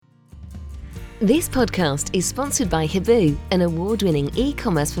This podcast is sponsored by Hibu, an award-winning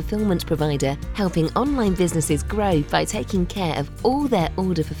e-commerce fulfillment provider helping online businesses grow by taking care of all their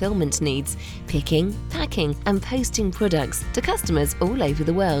order fulfillment needs, picking, packing and posting products to customers all over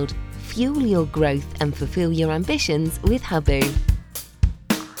the world. Fuel your growth and fulfill your ambitions with Hibu.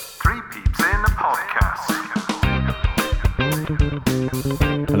 Three Peeps in a Podcast.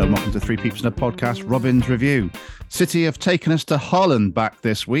 Hello and welcome to Three Peeps in a Podcast, Robin's Review. City have taken us to Holland back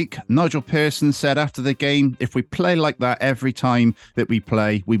this week. Nigel Pearson said after the game, if we play like that every time that we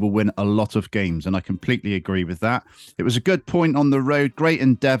play, we will win a lot of games. And I completely agree with that. It was a good point on the road, great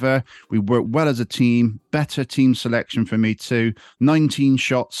endeavour. We worked well as a team, better team selection for me too. 19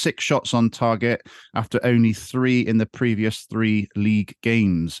 shots, 6 shots on target after only 3 in the previous 3 league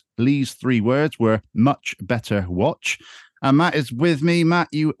games. Lee's 3 words were much better watch. And Matt is with me. Matt,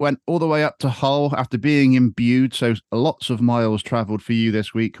 you went all the way up to Hull after being imbued, so lots of miles travelled for you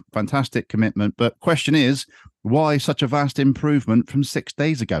this week. Fantastic commitment. But question is, why such a vast improvement from 6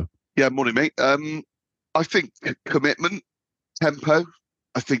 days ago? Yeah, morning, mate. I think commitment, tempo.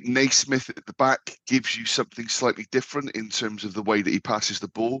 I think Naismith at the back gives you something slightly different in terms of the way that he passes the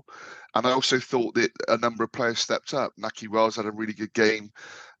ball. And I also thought that a number of players stepped up. Naki Raz had a really good game,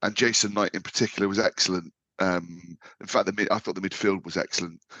 and Jason Knight in particular was excellent. In fact, I thought the midfield was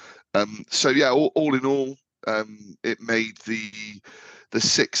excellent. So yeah, all in all, it made the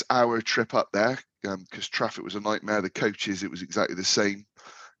 6-hour trip up there because traffic was a nightmare. The coaches, it was exactly the same.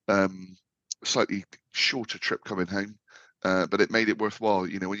 Slightly shorter trip coming home, but it made it worthwhile.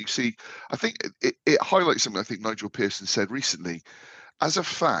 You know, when you see, I think it highlights something I think Nigel Pearson said recently. As a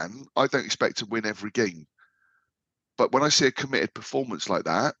fan, I don't expect to win every game. But when I see a committed performance like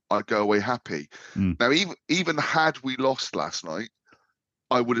that, I go away happy. Now, even had we lost last night,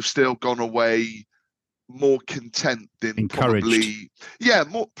 I would have still gone away more content than encouraged.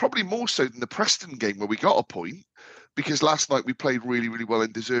 Probably more so than the Preston game where we got a point, because last night we played really, really well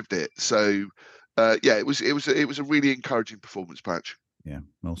and deserved it. So, it was a really encouraging performance, Patch. Yeah,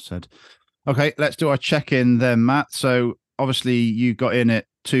 well said. Okay, let's do our check-in then, Matt. So obviously you got in at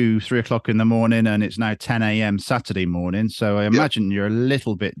 2-3 o'clock in the morning, and it's now 10 a.m. Saturday morning. So I imagine you're a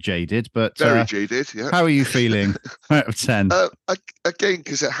little bit jaded, but very jaded. Yeah. How are you feeling out of 10? Again,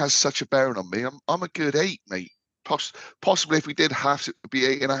 because it has such a bearing on me. I'm a good 8, mate. Possibly if we did halves, it would be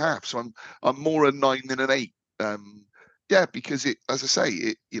 8.5. So I'm more a 9 than an 8. Because it, as I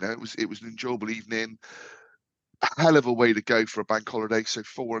say, it was an enjoyable evening. A hell of a way to go for a bank holiday. So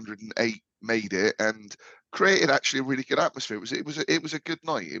 408 made it and created actually a really good atmosphere. It was a good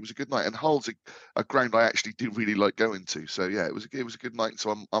night. It was a good night, and Hull's a ground I actually do really like going to. So yeah, it was a good night.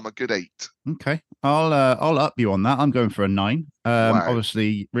 So I'm a good 8. Okay, I'll up you on that. I'm going for a 9. Wow.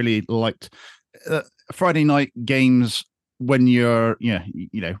 Obviously, really liked Friday night games when you're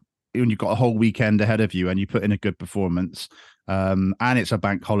when you've got a whole weekend ahead of you and you put in a good performance. And it's a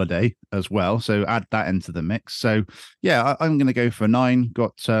bank holiday as well, so add that into the mix. So yeah, I'm going to go for a 9.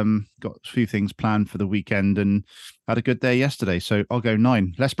 Got a few things planned for the weekend and had a good day yesterday, so I'll go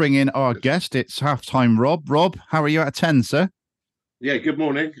 9. Let's bring in our guest. It's halftime Rob. Rob, how are you out of 10, sir? Yeah, good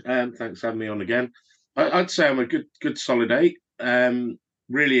morning. Thanks for having me on again. I'd say I'm a good solid 8.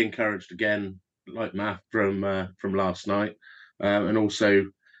 Really encouraged again, like Matt from last night, and also.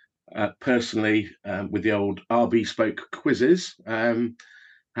 Personally, with the old RB Spoke quizzes,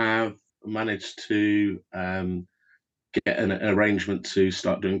 have managed to get an arrangement to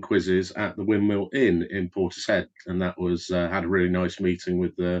start doing quizzes at the Windmill Inn in Portishead, and that was had a really nice meeting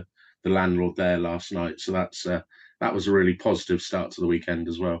with the landlord there last night. So that was a really positive start to the weekend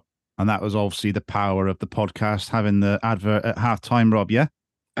as well. And that was obviously the power of the podcast, having the advert at halftime, Rob. Yeah,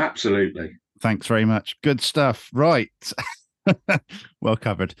 absolutely. Thanks very much. Good stuff. Right. Well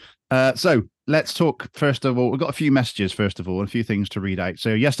covered. So let's talk first of all. We've got a few messages first of all, a few things to read out. So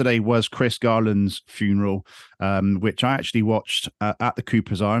yesterday was Chris Garland's funeral, which I actually watched at the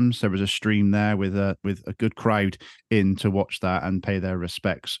Cooper's Arms. There was a stream there with a good crowd in to watch that and pay their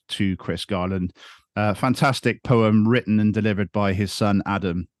respects to Chris Garland. Fantastic poem written and delivered by his son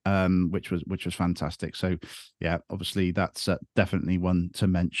Adam, which was fantastic. So yeah, obviously that's definitely one to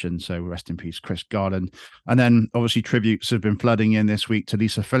mention. So rest in peace, Chris Garland. And then obviously tributes have been flooding in this week to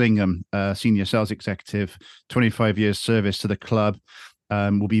Lisa Fillingham, senior sales executive, 25 years service to the club.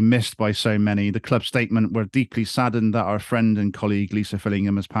 Will be missed by so many. The club statement: "We're deeply saddened that our friend and colleague Lisa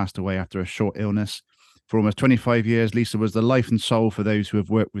Fillingham has passed away after a short illness. For almost 25 years, Lisa was the life and soul for those who have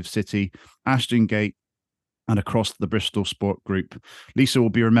worked with City, Ashton Gate, and across the Bristol Sport Group. Lisa will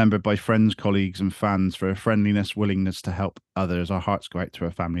be remembered by friends, colleagues and fans for her friendliness, willingness to help others. Our hearts go out to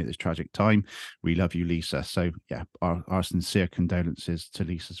her family at this tragic time. We love you, Lisa. So, yeah, our sincere condolences to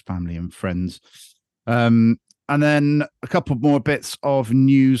Lisa's family and friends. And then a couple more bits of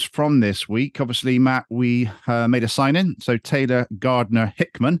news from this week. Obviously, Matt, we made a sign-in. So Taylor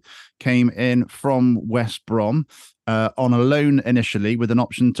Gardner-Hickman came in from West Brom on a loan initially with an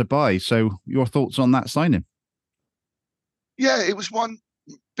option to buy. So your thoughts on that signing? Yeah, it was one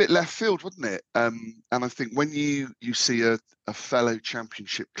bit left field, wasn't it? And I think when you see a fellow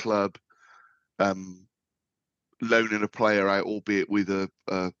Championship club loaning a player out, albeit with a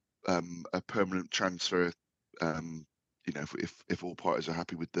permanent transfer, if all parties are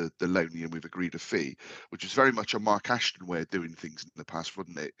happy with the loaning and we've agreed a fee, which is very much a Mark Ashton way of doing things in the past,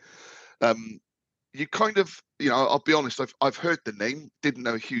 wasn't it? You kind of, I'll be honest, I've heard the name, didn't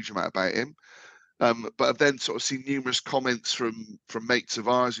know a huge amount about him. But I've then sort of seen numerous comments from mates of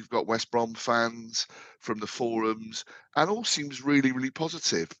ours who've got West Brom fans, from the forums, and all seems really, really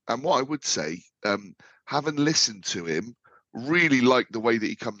positive. And what I would say, having listened to him, really like the way that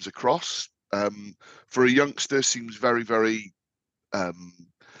he comes across. For a youngster, seems very, very,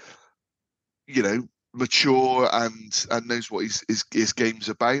 mature and knows what his game's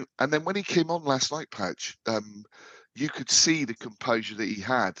about. And then when he came on last night, Patch, you could see the composure that he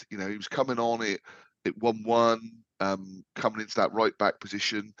had. He was coming on it 1-1, coming into that right back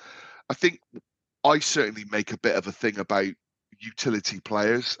position. I think I certainly make a bit of a thing about utility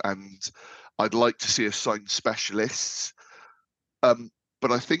players, and I'd like to see us sign specialists.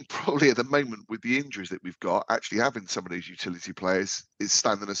 But I think probably at the moment, with the injuries that we've got, actually having some of those utility players is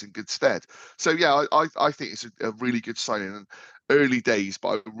standing us in good stead. So yeah, I think it's a really good signing. And early days,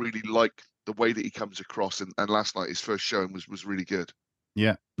 but I really like the way that he comes across. And last night, his first showing was really good.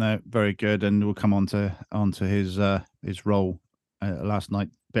 Yeah, no, very good. And we'll come on to his role last night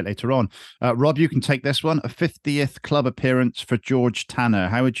a bit later on. Rob, you can take this one. A 50th club appearance for George Tanner.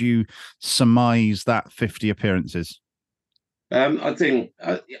 How would you surmise that 50 appearances? I think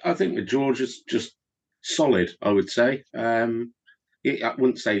that George is just solid, I would say. I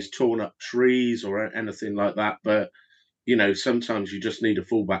wouldn't say he's torn up trees or anything like that, but sometimes you just need a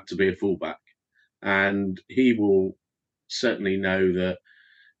fullback to be a fullback, and he will certainly know that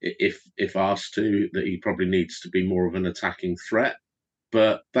if asked to, that he probably needs to be more of an attacking threat.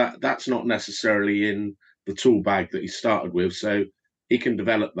 But that's not necessarily in the tool bag that he started with, so he can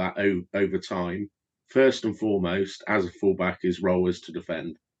develop that over time. First and foremost, as a fullback, his role is to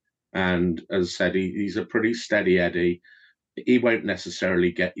defend. And as I said, he's a pretty steady Eddie. He won't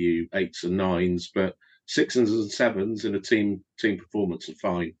necessarily get you 8s and 9s, but 6s and 7s in a team performance are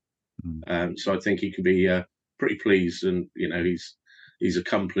fine. So I think he can be pretty pleased, and he's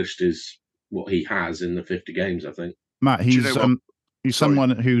accomplished what he has in the 50 games. I think. Matt, he's Sorry. someone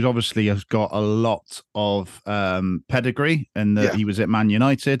who's obviously has got a lot of pedigree, and that he was at Man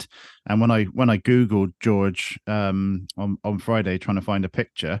United. And when I googled George on Friday trying to find a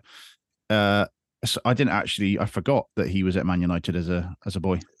picture, I forgot that he was at Man United as a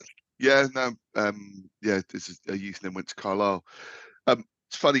boy. Yeah, no, this is a youth and then went to Carlisle.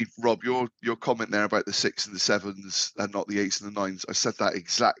 It's funny, Rob, your comment there about the 6s and the 7s and not the 8s and the 9s. I said that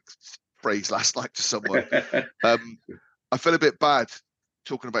exact phrase last night to someone. I felt a bit bad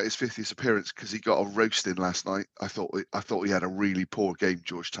talking about his 50th appearance because he got a roasting last night. I thought he had a really poor game,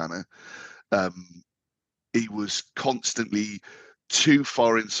 George Tanner. He was constantly too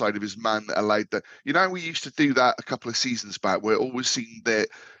far inside of his man that allowed that. We used to do that a couple of seasons back, where it always seemed that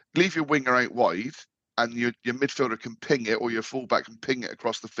leave your winger out wide and your midfielder can ping it, or your fullback can ping it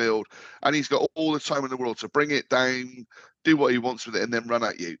across the field, and he's got all the time in the world to bring it down, do what he wants with it, and then run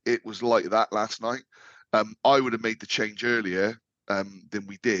at you. It was like that last night. I would have made the change earlier than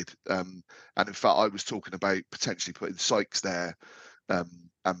we did. And in fact, I was talking about potentially putting Sykes there and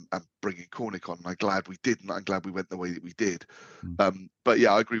bringing Cornick on. And I'm glad we didn't. I'm glad we went the way that we did. But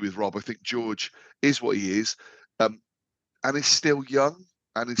yeah, I agree with Rob. I think George is what he is, and is still young,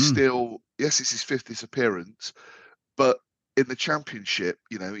 and is still, yes, it's his 50th appearance, but in the Championship,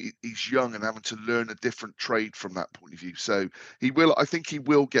 he's young and having to learn a different trade from that point of view. So I think he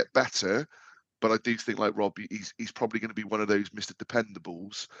will get better. But I do think, like Rob, he's probably going to be one of those Mr.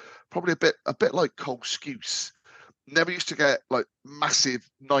 Dependables, probably a bit like Cole Skuse. Never used to get like massive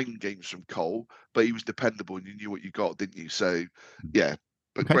 9 games from Cole, but he was dependable and you knew what you got, didn't you? So yeah,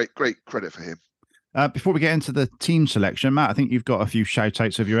 but okay. great credit for him. Before we get into the team selection, Matt, I think you've got a few shout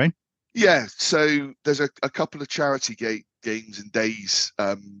outs of your own. Yeah, so there's a couple of charity games and days.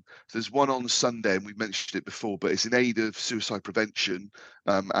 There's one on Sunday, and we mentioned it before, but it's in aid of suicide prevention,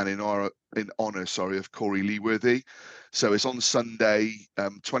 and in honour, of Corey Leeworthy. So it's on Sunday,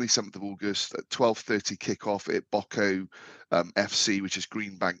 27th of August at 12:30 kickoff at Bocco FC, which is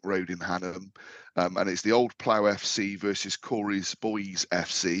Greenbank Road in Hanham, and it's the Old Plough FC versus Corey's Boys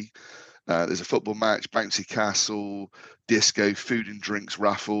FC. There's a football match, bouncy castle, disco, food and drinks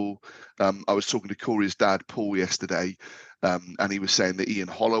raffle. I was talking to Corey's dad, Paul, yesterday, and he was saying that Ian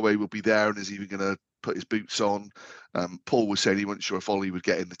Holloway will be there and is even going to put his boots on. Paul was saying he wasn't sure if Ollie would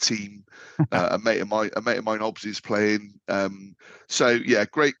get in the team. A mate of mine, Hobbs, is playing. So yeah,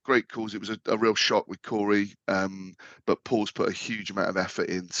 great cause. It was a real shock with Corey, but Paul's put a huge amount of effort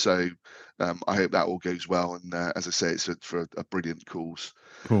in. So I hope that all goes well. And as I say, it's for a brilliant cause.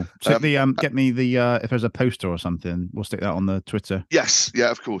 Cool. So get me the if there's a poster or something, we'll stick that on the Twitter. Yes,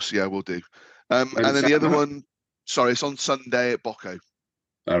 yeah, of course, yeah, we'll do. And then the other one, sorry, it's on Sunday at Bocco.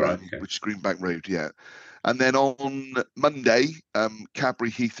 All right, okay. Which is Greenbank Road, yeah. And then on Monday, Cadbury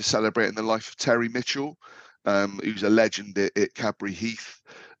Heath is celebrating the life of Terry Mitchell, who's a legend at Cadbury Heath.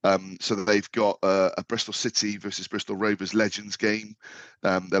 So that they've got a Bristol City versus Bristol Rovers Legends game.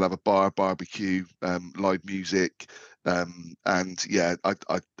 They'll have a barbecue, live music, and yeah,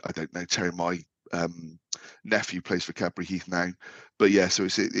 I don't know, Terry, my nephew plays for Cadbury Heath now, but yeah, so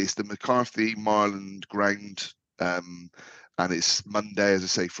it's the McCarthy Marland ground, and it's Monday, as I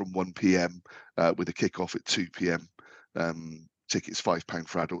say, from 1 p.m. With a kick-off at 2 p.m. Tickets £5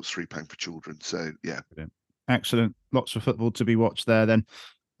 for adults, £3 for children. So yeah, excellent. Lots of football to be watched there then.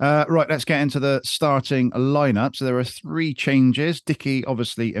 Right, let's get into the starting lineup. So there are 3 changes. Dickey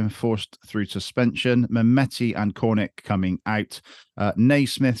obviously enforced through suspension. Mehmeti and Cornick coming out.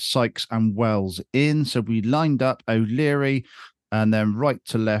 Naismith, Sykes and Wells in. So we lined up O'Leary, and then right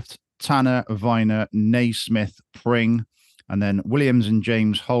to left, Tanner, Viner, Naismith, Pring, and then Williams and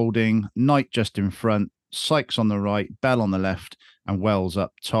James holding. Knight just in front, Sykes on the right, Bell on the left, and Wells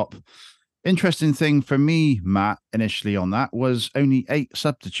up top. Interesting thing for me, Matt, initially on that was only 8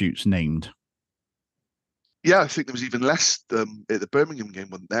 substitutes named. Yeah, I think there was even less at the Birmingham game,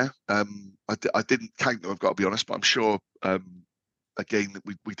 wasn't there? I didn't count them, I've got to be honest, but I'm sure, again, that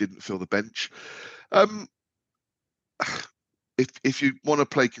we didn't fill the bench. If you want to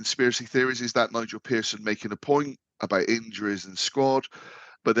play conspiracy theories, is that Nigel Pearson making a point about injuries and squad?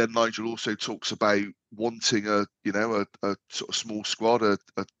 But then Nigel also talks about wanting a sort of small squad, a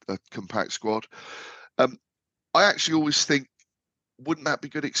compact squad. I actually always think, wouldn't that be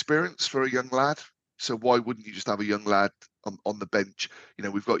good experience for a young lad? So why wouldn't you just have a young lad on the bench? You know,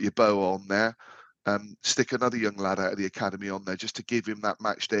 we've got your Boa on there. Stick another young lad out of the academy on there just to give him that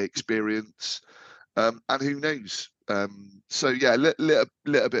match day experience. And who knows? So yeah, little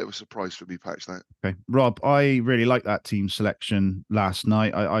bit of a surprise for me, Patch. That. Okay, Rob, I really like that team selection last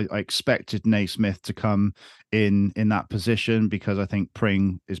night. I expected Naismith to come in that position because I think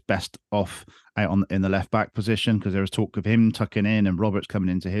Pring is best off out in the left back position because there was talk of him tucking in and Roberts coming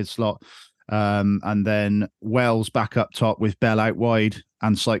into his slot. And then Wells back up top with Bell out wide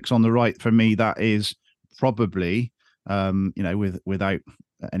and Sykes on the right. For me, that is probably, without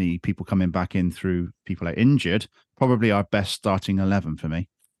any people coming back in through people out injured, probably our best starting 11 for me.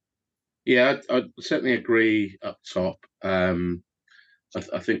 Yeah, I certainly agree up top. I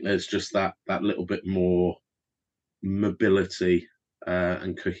think there's just that little bit more mobility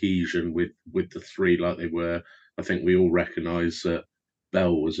and cohesion with the 3 like they were. I think we all recognise that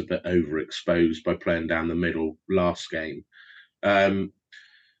Bell was a bit overexposed by playing down the middle last game.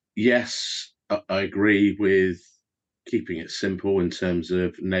 Yes, I agree with keeping it simple in terms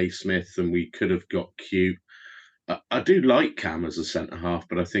of Naismith, and we could have got Q. I do like Cam as a centre-half,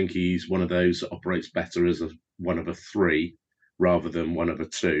 but I think he's one of those that operates better as one of a 3 rather than one of a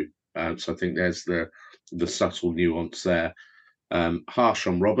 2. So I think there's the subtle nuance there. Harsh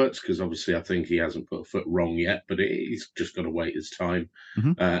on Roberts, because obviously I think he hasn't put a foot wrong yet, but he's just got to wait his time.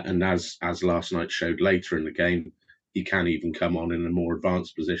 Mm-hmm. And as last night showed later in the game, he can even come on in a more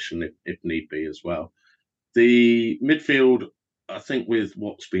advanced position if need be as well. The midfield, I think with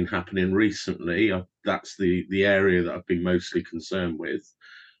what's been happening recently, that's the area that I've been mostly concerned with.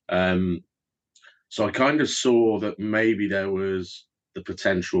 So I kind of saw that maybe there was the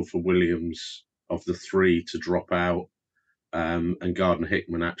potential for Williams of the 3 to drop out and Gardner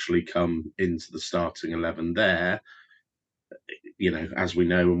Hickman actually come into the starting 11 there. You know, as we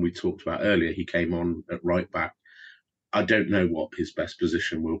know, and we talked about earlier, he came on at right back. I don't know what his best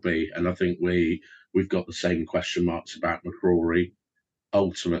position will be. And I think we've got the same question marks about McCrory.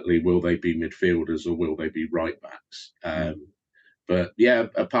 Ultimately, will they be midfielders or will they be right backs? But yeah,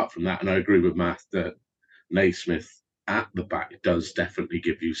 apart from that, and I agree with Matt that Naismith at the back does definitely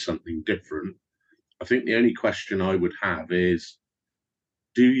give you something different. I think the only question I would have is,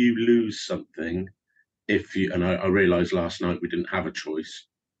 do you lose something if you, and I realised last night we didn't have a choice,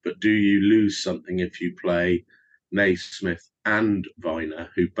 but do you lose something if you play Naismith and Viner,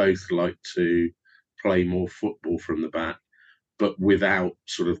 who both like to play more football from the back, but without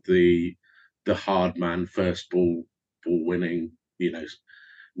sort of the hard man first ball winning,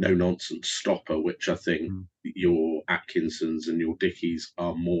 no nonsense stopper, which I think your Atkinsons and your Dickies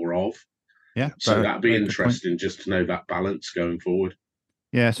are more of. Yeah, So that'd be very good point. interesting just to know that balance going forward.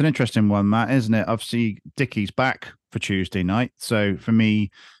 Yeah, it's an interesting one, Matt, isn't it? Obviously, Dickie's back for Tuesday night. So for me,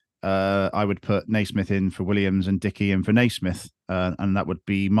 I would put Naismith in for Williams and Dickie in for Naismith. And that would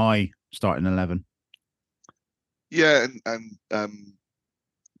be my starting 11. Yeah, and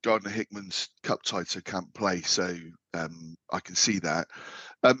Gardner Hickman's cup tied, so can't play. So I can see that.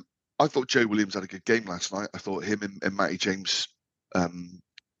 I thought Joe Williams had a good game last night. I thought him and Matty James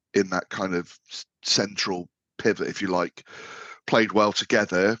in that kind of central pivot, if you like, played well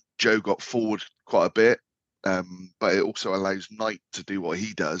together. Joe got forward quite a bit, but it also allows Knight to do what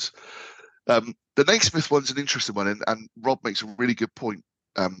he does. The Naismith one's an interesting one, and Rob makes a really good point,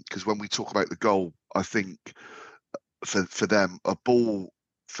 because when we talk about the goal, I think for them,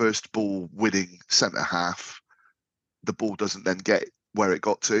 first ball winning centre half, the ball doesn't then get where it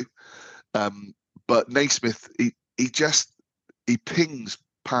got to. But Naismith, he pings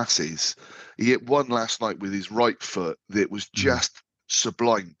passes. He hit one last night with his right foot that was just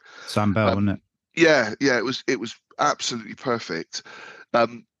sublime. Sam Bell, wasn't it? Yeah, it was absolutely perfect.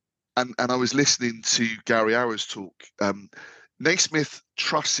 And I was listening to Gary Hour's talk. Naismith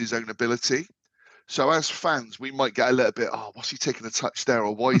trusts his own ability. So as fans, we might get a little bit, what's he taking a touch there?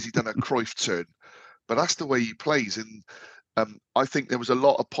 Or why has he done a Cruyff turn? But that's the way he plays. And I think there was a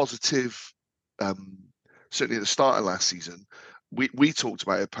lot of positive, certainly at the start of last season. We talked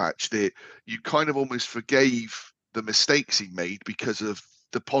about a patch that you kind of almost forgave the mistakes he made because of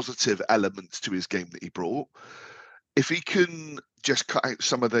the positive elements to his game that he brought. If he can just cut out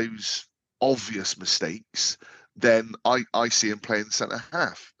some of those obvious mistakes, then I see him playing centre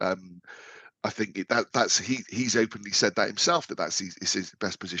half. I think he's openly said that himself, that's his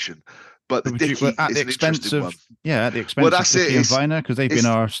best position. But the Dickie at is the an expense interesting of one. at the expense of Dickie and Viner, because they've been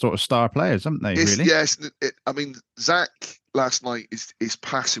our sort of star players, haven't they? Really? Yes. I mean, Zach last night, his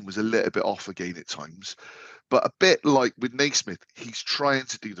passing was a little bit off again at times, but a bit like with Naismith, he's trying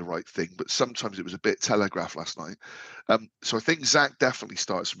to do the right thing, but sometimes it was a bit telegraphed last night. So I think Zach definitely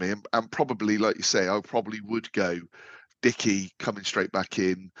starts for me, and probably, like you say, I probably would go Dickie coming straight back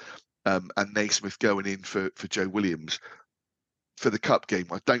in. And Naismith going in for Joe Williams for the cup game.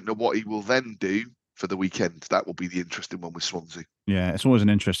 I don't know what he will then do for the weekend. That will be the interesting one with Swansea. Yeah, it's always an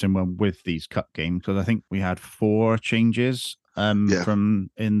interesting one with these cup games, because I think we had 4 changes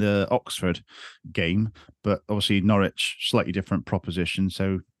from in the Oxford game, but obviously Norwich, slightly different proposition.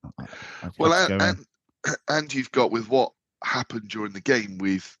 So, and you've got with what happened during the game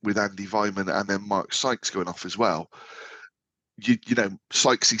with Andy Vyman and then Mark Sykes going off as well. You know,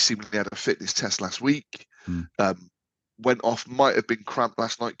 Sykesy seemingly had a fitness test last week. Went off, might have been cramped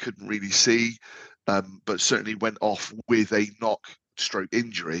last night, couldn't really see, but certainly went off with a knock/stroke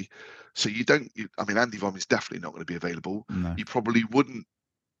injury. So Andy Vyman is definitely not going to be available. No. You probably wouldn't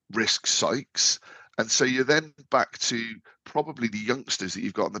risk Sykes. And so you're then back to probably the youngsters that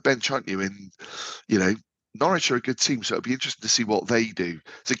you've got on the bench, aren't you? And, Norwich are a good team, so it'll be interesting to see what they do.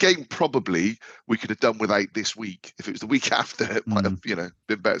 It's a game probably we could have done without this week. If it was the week after, it might have,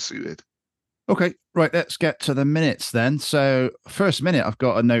 been better suited. Okay, right, let's get to the minutes then. So, first minute, I've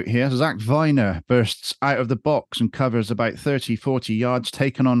got a note here. Zach Viner bursts out of the box and covers about 30, 40 yards,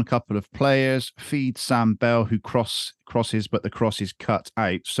 taking on a couple of players, feeds Sam Bell, who crosses, but the cross is cut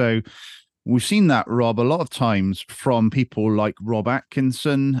out. So, we've seen that, Rob, a lot of times from people like Rob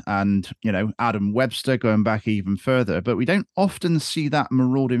Atkinson and, Adam Webster going back even further, but we don't often see that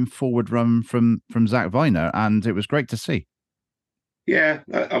marauding forward run from Zach Viner, and it was great to see. Yeah,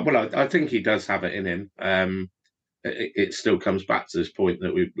 I think he does have it in him. It still comes back to this point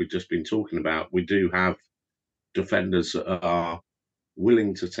that we've just been talking about. We do have defenders that are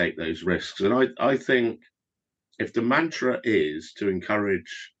willing to take those risks. And I think if the mantra is to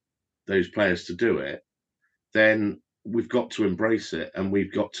encourage those players to do it, then we've got to embrace it, and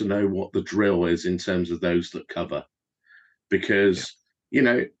we've got to know what the drill is in terms of those that cover. Because,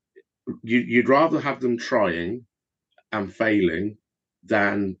 you'd rather have them trying and failing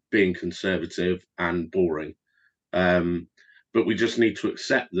than being conservative and boring. But we just need to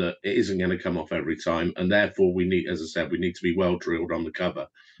accept that it isn't going to come off every time. And therefore we need, as I said, we need to be well drilled on the cover.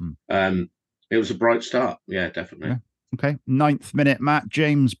 It was a bright start. Yeah, definitely. Okay, 9th minute, Matt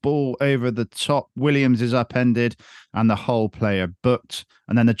James ball over the top. Williams is upended and the Hull player booked.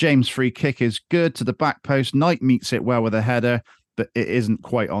 And then the James free kick is good to the back post. Knight meets it well with a header, but it isn't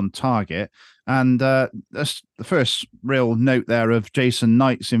quite on target. And that's the first real note there of Jason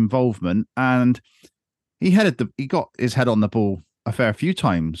Knight's involvement. And he got his head on the ball a fair few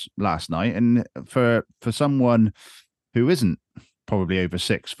times last night. And for someone who isn't probably over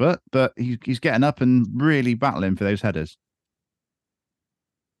 6 foot, but he's getting up and really battling for those headers.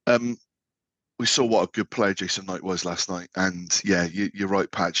 We saw what a good player Jason Knight was last night, and yeah, you're right,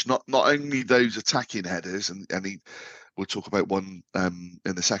 Patch. Not only those attacking headers, and we'll talk about one in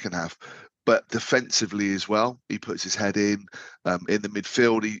the second half, but defensively as well. He puts his head in the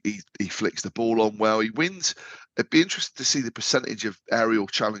midfield. He flicks the ball on well. He wins. It'd be interesting to see the percentage of aerial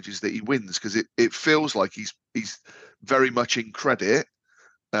challenges that he wins, because it feels like he's very much in credit.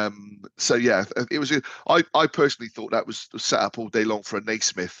 So yeah, it was. I personally thought that was set up all day long for a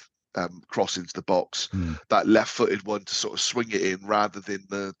Naismith cross into the box, that left-footed one to sort of swing it in rather than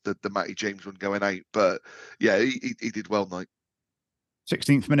the Matty James one going out. But yeah, he did well, Knight.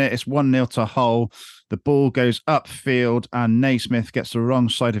 16th minute, it's 1-0 to Hull. The ball goes upfield and Naismith gets the wrong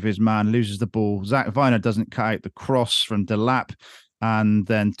side of his man, loses the ball. Zach Viner doesn't cut out the cross from Delap, and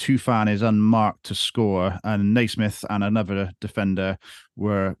then Tufan is unmarked to score. And Naismith and another defender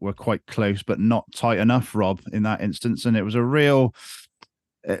were quite close, but not tight enough, Rob, in that instance. And it was a real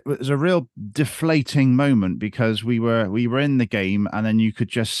deflating moment, because we were in the game, and then you could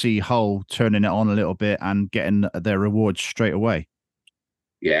just see Hull turning it on a little bit and getting their rewards straight away.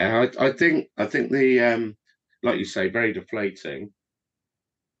 Yeah, I think the like you say, very deflating.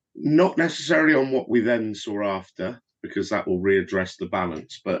 Not necessarily on what we then saw after, because that will readdress the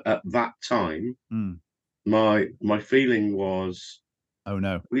balance. But at that time, my feeling was, oh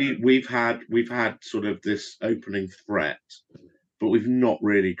no, we've had sort of this opening threat, but we've not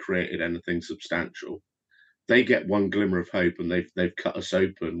really created anything substantial. They get one glimmer of hope, and they've cut us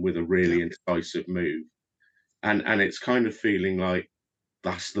open with a really incisive move, and it's kind of feeling like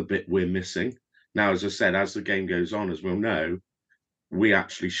that's the bit we're missing. Now, as I said, as the game goes on, as we'll know, we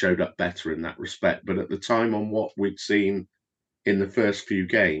actually showed up better in that respect. But at the time, on what we'd seen in the first few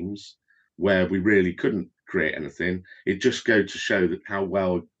games, where we really couldn't create anything, it just goes to show that how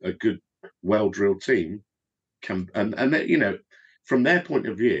well a good, well-drilled team can. And they, from their point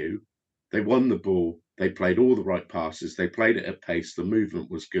of view, they won the ball. They played all the right passes. They played it at pace. The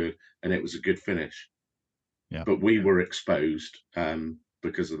movement was good, and it was a good finish. Yeah. But we were exposed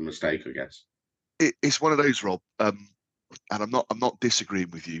because of the mistake, I guess. It's one of those, Rob. And I'm not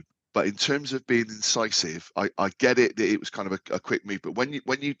disagreeing with you, but in terms of being incisive, I get it that it was kind of a quick move. But when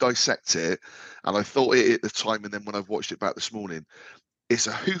you dissect it, and I thought it at the time, and then when I've watched it back this morning, it's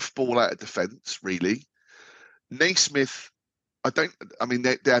a hoof ball out of defence, really. Naismith, they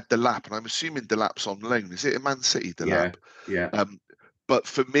had Delap, and I'm assuming Delap's on loan. Is it a Man City Delap? Yeah. But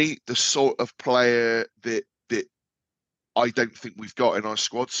for me, the sort of player that I don't think we've got in our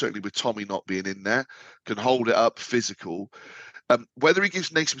squad, certainly with Tommy not being in there, can hold it up, physical. Whether he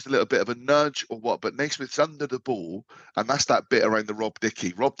gives Naismith a little bit of a nudge or what, but Naismith's under the ball, and that's that bit around the Rob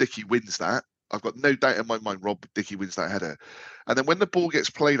Dickie. Rob Dickie wins that. I've got no doubt in my mind Rob Dickie wins that header. And then when the ball gets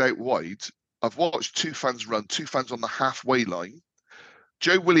played out wide, I've watched two fans on the halfway line.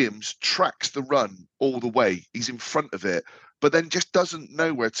 Joe Williams tracks the run all the way. He's in front of it, but then just doesn't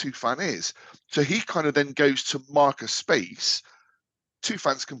know where Tufan is. So he kind of then goes to mark a space.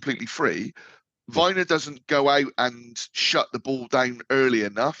 Tufan's completely free. Viner doesn't go out and shut the ball down early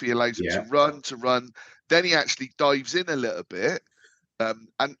enough. He allows it to run. Then he actually dives in a little bit.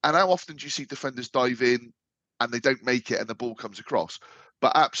 And how often do you see defenders dive in and they don't make it and the ball comes across?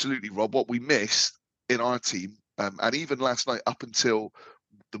 But absolutely, Rob, what we missed in our team, and even last night up until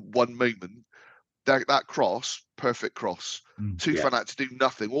the one moment, that cross, perfect cross. Tufan had to do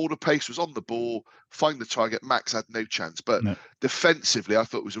nothing. All the pace was on the ball, find the target. Max had no chance. But defensively, I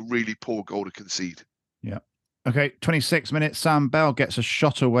thought it was a really poor goal to concede. Yeah. Okay, 26 minutes. Sam Bell gets a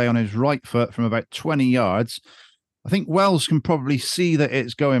shot away on his right foot from about 20 yards. I think Wells can probably see that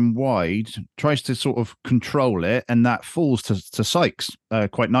it's going wide, tries to sort of control it, and that falls to Sykes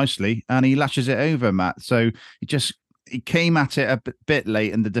quite nicely, and he lashes it over, Matt. So he came at it a bit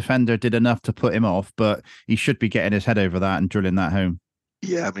late, and the defender did enough to put him off, but he should be getting his head over that and drilling that home.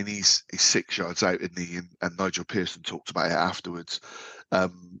 Yeah, I mean, he's 6 yards out, isn't he? And Nigel Pearson talked about it afterwards.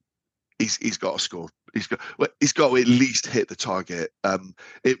 He's got to score. He's got to at least hit the target.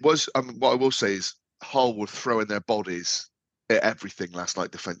 It was. What I will say is Hull were throwing their bodies at everything last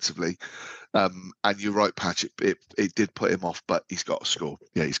night defensively. And you're right, Patch. It did put him off, but he's got to score.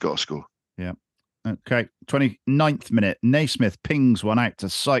 Yeah, he's got to score. Yeah. Okay, 29th minute, Naismith pings one out to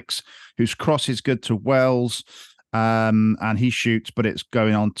Sykes, whose cross is good to Wells, and he shoots, but it's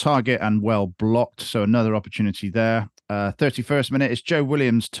going on target and well blocked, so another opportunity there. 31st minute, it's Joe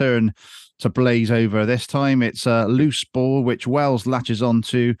Williams' turn to blaze over. This time it's a loose ball, which Wells latches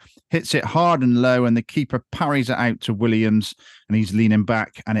onto, hits it hard and low, and the keeper parries it out to Williams, and he's leaning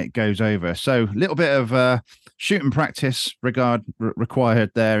back, and it goes over. So a little bit of shooting practice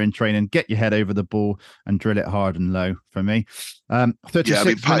required there in training. Get your head over the ball and drill it hard and low for me. 36 Yeah, I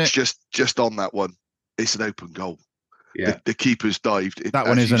mean, Patch, minute. just on that one, it's an open goal. Yeah, The keeper's dived. That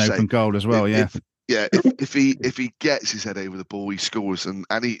one is an open goal as well. Yeah. If he gets his head over the ball, he scores, and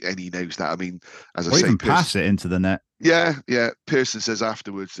he knows that. I mean, as I or say, even pass it into the net. Yeah. Pearson says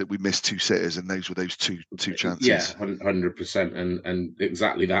afterwards that we missed two sitters, and those were those two chances. Yeah, 100%, and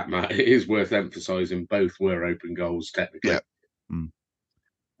exactly that, Matt. It is worth emphasising both were open goals technically. Yeah.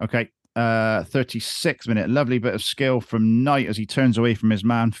 Okay. 36 minute, lovely bit of skill from Knight as he turns away from his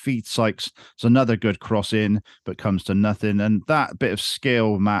man, feeds Sykes. It's another good cross in, but comes to nothing. And that bit of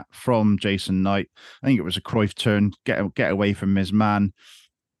skill, Matt, from Jason Knight, I think it was a Cruyff turn, get away from his man,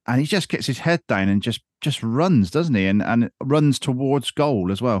 and he just gets his head down and just runs, doesn't he? And runs towards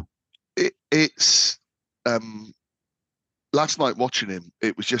goal as well. It's last night watching him,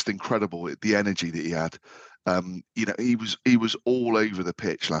 it was just incredible, the energy that he had. He was all over the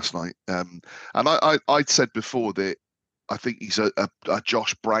pitch last night. And I'd said before that I think he's a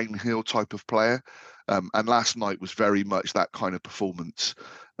Josh Brownhill type of player. And last night was very much that kind of performance.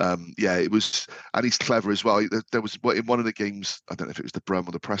 It was, and he's clever as well. There was in one of the games, I don't know if it was the Brum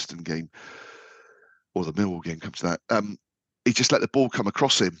or the Preston game or the Millwall game, comes to that. He just let the ball come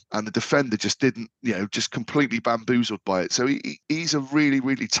across him, and the defender just didn't, just completely bamboozled by it. So he's a really,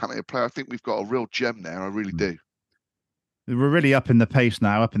 really talented player. I think we've got a real gem there. I really do. We're really up in the pace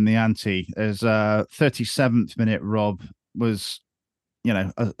now, up in the ante. As 37th minute, Rob, was,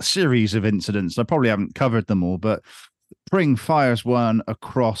 a series of incidents. I probably haven't covered them all, but Pring fires one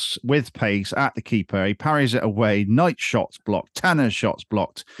across with pace at the keeper. He parries it away. Knight shots blocked. Tanner's shots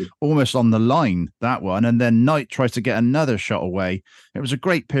blocked, almost on the line, that one. And then Knight tries to get another shot away. It was a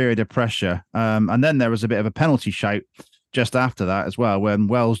great period of pressure. And then there was a bit of a penalty shout just after that as well, when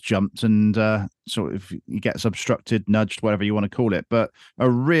Wells jumped and sort of he gets obstructed, nudged, whatever you want to call it. But a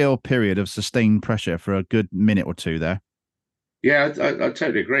real period of sustained pressure for a good minute or two there. Yeah, I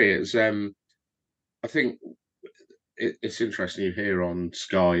totally agree. It's I think it's interesting you hear on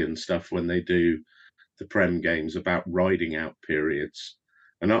Sky and stuff when they do the Prem games about riding out periods.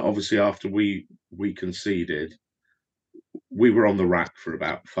 And obviously after we conceded, we were on the rack for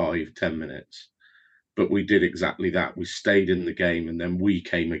about 5-10 minutes. But we did exactly that. We stayed in the game and then we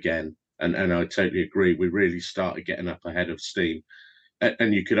came again. And I totally agree. We really started getting up ahead of steam.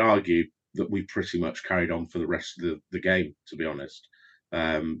 And you could argue that we pretty much carried on for the rest of the game, to be honest.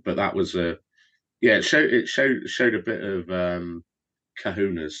 But that was it showed a bit of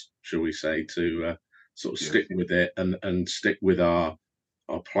kahunas, shall we say, to sort of stick with it and stick with our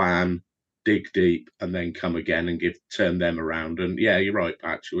plan, dig deep, and then come again and turn them around. And yeah, you're right,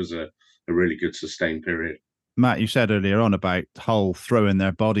 Patch. It was a really good sustained period. Matt, you said earlier on about Hull throwing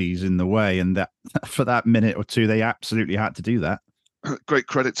their bodies in the way, and that for that minute or two, they absolutely had to do that. Great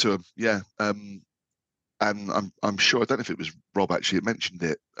credit to them, yeah. And I'm sure, I don't know if it was Rob actually that mentioned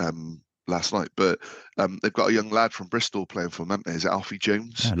it last night, but they've got a young lad from Bristol playing for them, haven't they? Is it Alfie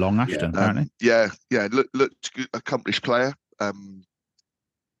Jones? Yeah, Long Ashton, apparently. Yeah, looked good, accomplished player.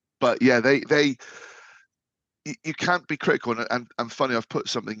 But yeah, they you can't be critical. And funny, I've put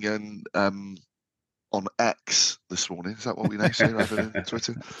something in on X this morning. Is that what we now say rather than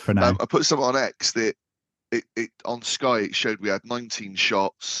Twitter? For now. I put something on X that it on Sky, it showed we had 19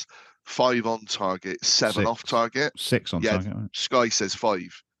 shots, 5 on target, 7 6. off target. 6 on target. Right? Sky says 5.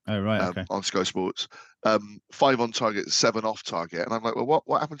 Oh, right, okay. On Sky Sports. 5 on target, 7 off target. And I'm like, well,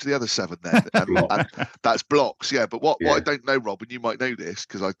 what happened to the other 7 then? And that's blocks, yeah. But what I don't know, Rob, and you might know this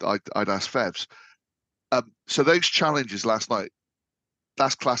because I'd asked Fevs. So those challenges last night,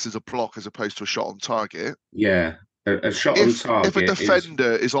 that's classed as a block as opposed to a shot on target. Yeah, a shot on target. If a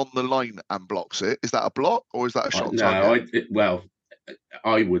defender is on the line and blocks it, is that a block or is that a shot on target?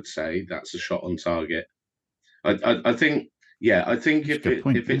 I would say that's a shot on target. I think. Yeah, I think if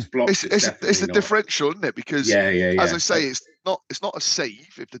it's blocked, it's the differential, isn't it? Because as I say, it's not a save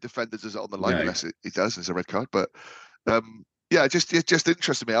if the defender does it on the line, unless it does. It's a red card. But it just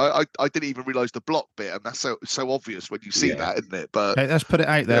interested me. I didn't even realise the block bit, and that's so obvious when you see that, isn't it? But okay, let's put it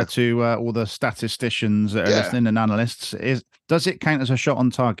out there to all the statisticians that are listening and analysts. Does it count as a shot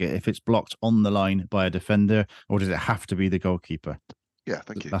on target if it's blocked on the line by a defender, or does it have to be the goalkeeper? Yeah,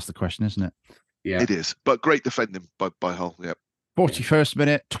 thank you. That's the question, isn't it? Yeah. It is, but great defending by Hull. Yeah. 41st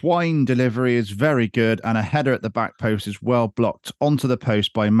minute, Twine delivery is very good, and a header at the back post is well blocked onto the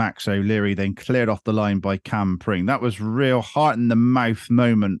post by Max O'Leary, then cleared off the line by Cam Pring. That was real heart in the mouth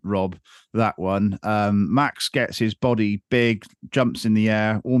moment, Rob, that one. Max gets his body big, jumps in the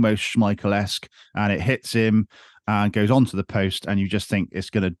air, almost Schmeichel-esque, and it hits him and goes onto the post, and you just think it's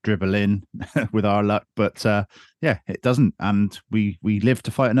going to dribble in with our luck. But yeah, it doesn't, and we live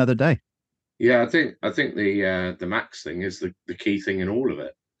to fight another day. Yeah, I think the Max thing is the key thing in all of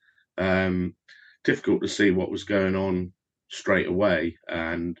it. Difficult to see what was going on straight away,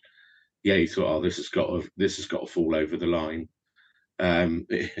 and yeah, you thought, oh, this has got to fall over the line.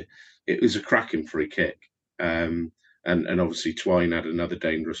 It was a cracking free kick, and obviously Twine had another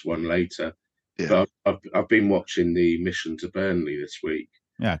dangerous one later. Yeah. But I've been watching the mission to Burnley this week.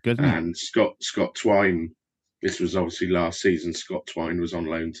 Yeah, good. And Scott Twine. This was obviously last season. Scott Twine was on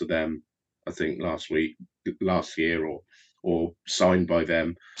loan to them, I think last year, or signed by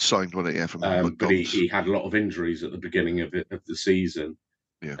them. Signed on it, yeah, from but he had a lot of injuries at the beginning of the season.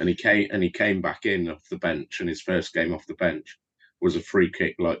 Yeah. And he came back in off the bench, and his first game off the bench was a free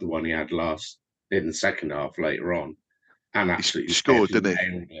kick like the one he had in the second half later on, and absolutely he scored, didn't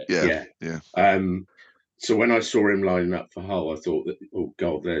he? Yeah. So when I saw him lining up for Hull, I thought that, oh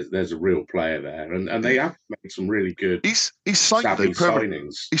God, there's a real player there, and they have made some really good. He's signed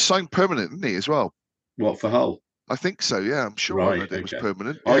signings. He's signed permanent, isn't he, as well? What, for Hull? I think so. Yeah, I'm sure I heard it was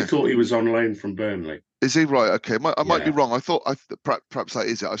permanent. Yeah. I thought he was on loan from Burnley. Is he? Right? Okay, I might be wrong. I thought perhaps that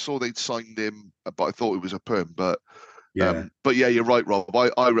is it. I saw they'd signed him, but I thought it was a perm. But yeah, you're right, Rob.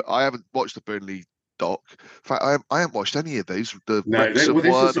 I haven't watched the Burnley doc. In fact, I haven't watched any of those. The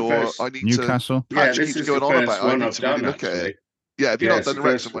first, I need Newcastle. To. Patrick keeps going on about. I need to really look at it. Yeah, have you not done the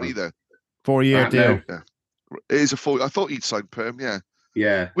Wrexham one either? 4-year deal. Yeah. It is a 4. I thought he'd signed perm. Yeah.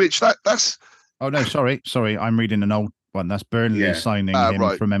 Yeah. Which that's. Oh no, sorry. I'm reading an old one. That's Burnley signing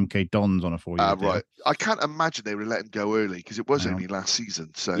him from MK Dons on a 4-year deal. Right. I can't imagine they would let him go early because it was only last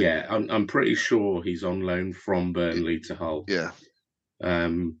season. So yeah, I'm pretty sure he's on loan from Burnley to Hull. Yeah.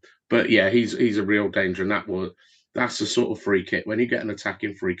 But yeah, he's a real danger, and that's the sort of free kick. When you get an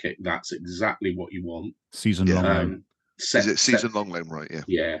attacking free kick, that's exactly what you want. Season long loan. Is it season long loan, right? Yeah.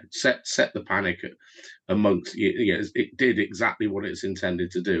 Yeah. Set the panic amongst. Yeah, it did exactly what it's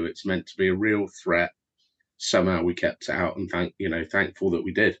intended to do. It's meant to be a real threat. Somehow we kept it out, and thankful that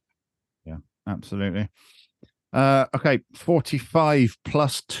we did. Yeah, absolutely. Okay, 45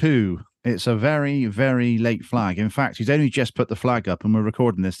 plus 2. It's a very, very late flag. In fact, he's only just put the flag up and we're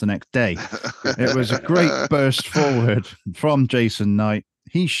recording this the next day. It was a great burst forward from Jason Knight.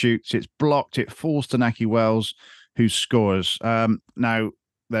 He shoots, it's blocked, it falls to Naki Wells, who scores. Now,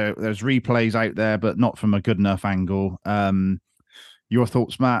 there's replays out there, but not from a good enough angle. Your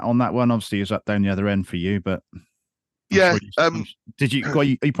thoughts, Matt, on that one? Obviously, it's up down the other end for you, but... Yeah. Did you? Well,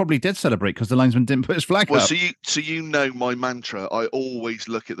 you probably did celebrate because the linesman didn't put his flag up. So you know my mantra. I always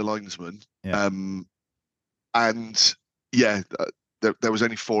look at the linesman. Yeah. And yeah, there was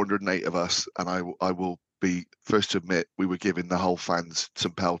only 408 of us, and I will be first to admit we were giving the whole fans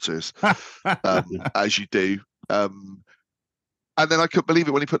some pelters, as you do. And then I couldn't believe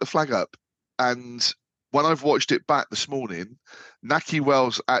it when he put the flag up. And when I've watched it back this morning, Naki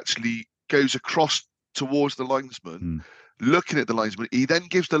Wells actually goes across towards the linesman, looking at the linesman. He then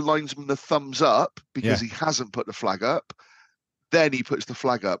gives the linesman the thumbs up because he hasn't put the flag up. Then he puts the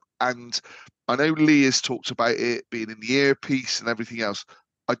flag up. And I know Lee has talked about it being in the earpiece and everything else.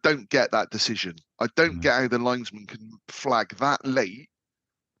 I don't get that decision. I don't get how the linesman can flag that late,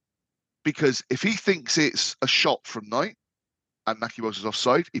 because if he thinks it's a shot from Knight and Naki Wells is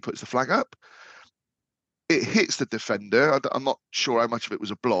offside, he puts the flag up. It hits the defender. I'm not sure how much of it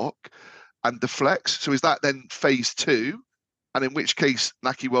was a block, and deflects. So is that then phase 2? And in which case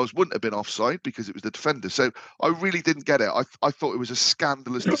Naki Wells wouldn't have been offside because it was the defender. So I really didn't get it. I thought it was a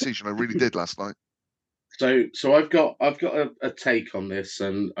scandalous decision. I really did last night. So I've got a take on this,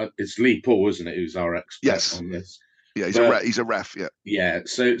 and it's Lee Paul, isn't it, who's our expert on this? Yeah, he's a ref. Yeah. Yeah.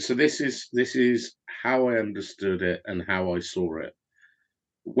 So this is how I understood it and how I saw it.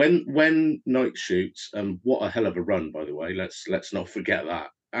 When Knight shoots, and what a hell of a run, by the way. Let's not forget that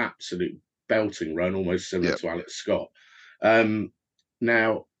absolute belting run, almost similar to Alex Scott.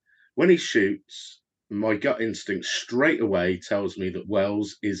 Now, when he shoots, my gut instinct straight away tells me that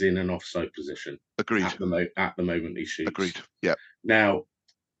Wells is in an offside position. Agreed. At the moment he shoots. Agreed. Yeah. Now,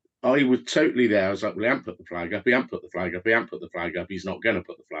 I was totally there. I was like, well, he hasn't put the flag up. He hasn't put the flag up. He hasn't put the flag up. He's not going to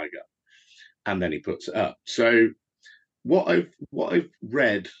put the flag up. And then he puts it up. So what I've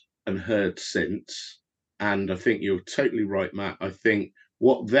read and heard since, and I think you're totally right, Matt. I think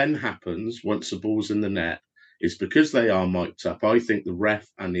What then happens once the ball's in the net is, because they are mic'd up, I think the ref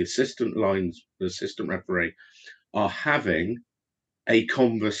and the assistant referee are having a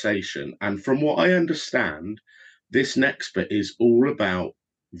conversation. And from what I understand, this next bit is all about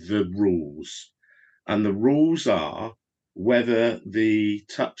the rules. And the rules are whether the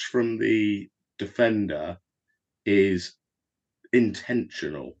touch from the defender is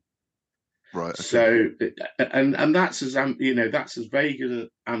intentional. Right. Okay. So, and that's as that's as vague and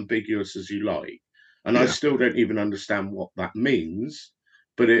ambiguous as you like. And I Yeah. still don't even understand what that means.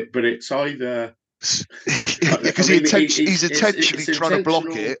 But it's either Because he's intentionally trying to block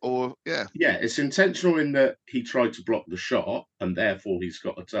it, or yeah, it's intentional in that he tried to block the shot and therefore he's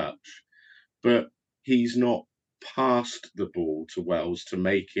got a touch, but he's not passed the ball to Wells to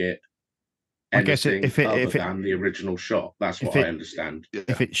make it I guess anything other than the original shot. That's what I understand. Yeah.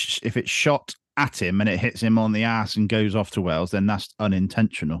 If it's shot at him and it hits him on the ass and goes off to Wells, then that's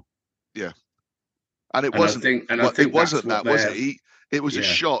unintentional. Yeah. And it wasn't. It wasn't that, was it? It was a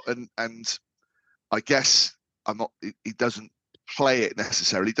shot, and I guess he doesn't play it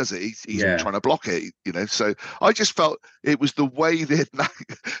necessarily, does it? He's trying to block it, So I just felt it was the way that,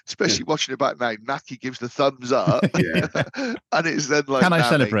 especially watching it back now, Naki gives the thumbs up, and it's then like, can I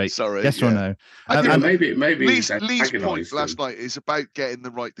celebrate? Mate, sorry, yes or no? And maybe Lee's point last night is about getting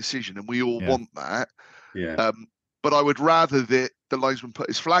the right decision, and we all want that. Yeah. But I would rather that the linesman put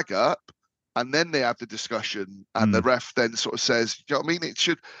his flag up, and then they have the discussion, and the ref then sort of says, "Do you know what I mean?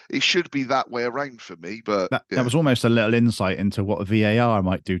 It should be that way around for me." But that was almost a little insight into what VAR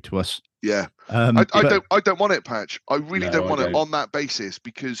might do to us. Yeah, I don't want it, Patch. I really don't want it on that basis,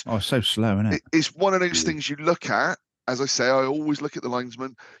 because it's so slow, isn't it? It's one of those things you look at. As I say, I always look at the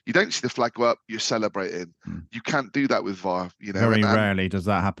linesman. You don't see the flag go up, you're celebrating. You can't do that with VAR. Very rarely does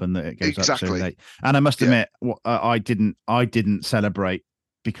that happen, that it goes up so late. And I must admit, I didn't celebrate,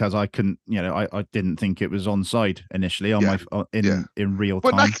 because I couldn't, I didn't think it was onside initially in real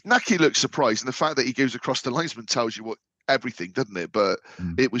time. Well, Naki looks surprised, and the fact that he goes across the linesman tells you everything, doesn't it? But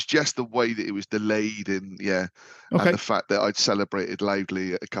it was just the way that it was delayed, and and the fact that I'd celebrated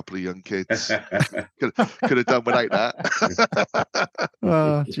loudly at a couple of young kids. could have done without that.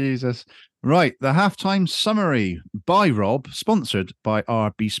 Oh, Jesus. Right, the halftime summary by Rob, sponsored by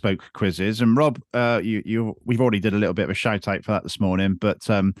our bespoke quizzes. And Rob, we've already did a little bit of a shout out for that this morning, but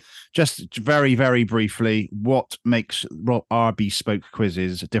just very, very briefly, what makes our bespoke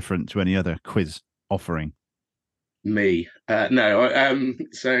quizzes different to any other quiz offering? Me, no.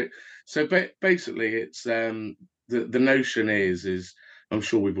 So basically, it's the notion is I'm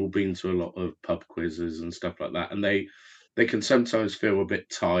sure we've all been to a lot of pub quizzes and stuff like that, and they can sometimes feel a bit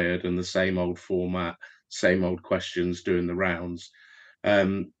tired, and the same old format, same old questions doing the rounds.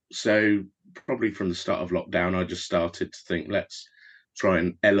 So probably from the start of lockdown, I just started to think, let's try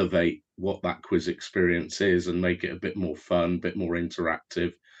and elevate what that quiz experience is and make it a bit more fun, a bit more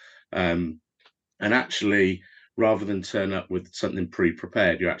interactive. And actually, rather than turn up with something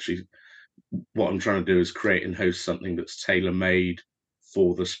pre-prepared, what I'm trying to do is create and host something that's tailor-made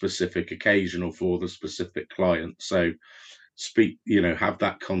for the specific occasion or for the specific client. So have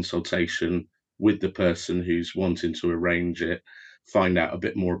that consultation with the person who's wanting to arrange it, find out a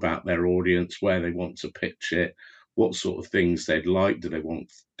bit more about their audience, where they want to pitch it, what sort of things they'd like. Do they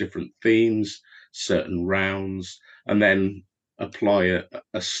want different themes, certain rounds, and then apply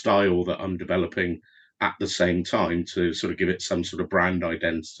a style that I'm developing at the same time to sort of give it some sort of brand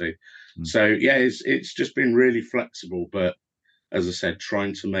identity. So it's just been really flexible, but as I said,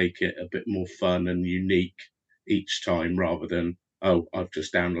 trying to make it a bit more fun and unique each time, rather than, I've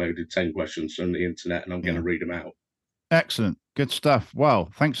just downloaded 10 questions from the internet and I'm going to read them out. Excellent. Good stuff. Well,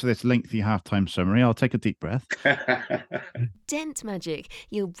 thanks for this lengthy halftime summary. I'll take a deep breath. Dent Magic,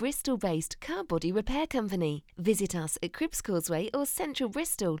 your Bristol-based car body repair company. Visit us at Cribs Causeway or Central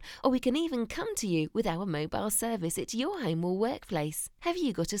Bristol, or we can even come to you with our mobile service at your home or workplace. Have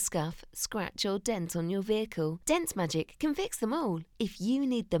you got a scuff, scratch or dent on your vehicle? Dent Magic can fix them all. If you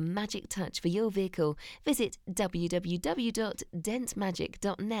need the magic touch for your vehicle, visit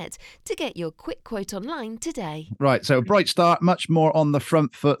www.dentmagic.net to get your quick quote online today. Right, so a bright start, much more on the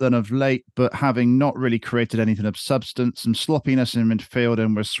front foot than of late, but having not really created anything of substance, some sloppiness in midfield,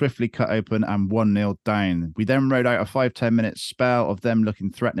 and were swiftly cut open and 1-0 down. We then rode out a 5-10 minute spell of them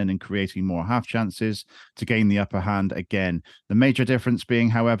looking threatening and creating more half chances to gain the upper hand again. The major difference being,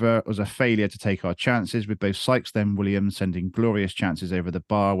 however, was a failure to take our chances, with both Sykes then Williams sending glorious chances over the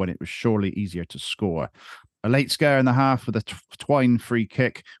bar when it was surely easier to score. A late scare in the half with a Twine free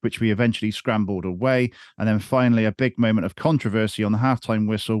kick, which we eventually scrambled away. And then finally, a big moment of controversy on the halftime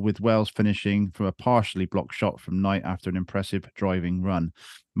whistle with Wells finishing from a partially blocked shot from Knight after an impressive driving run.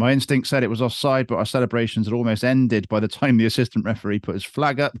 My instinct said it was offside, but our celebrations had almost ended by the time the assistant referee put his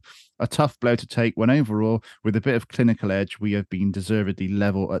flag up. A tough blow to take when overall, with a bit of clinical edge, we have been deservedly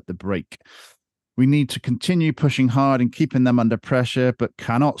level at the break. We need to continue pushing hard and keeping them under pressure, but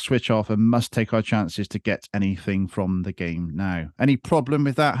cannot switch off and must take our chances to get anything from the game now. Any problem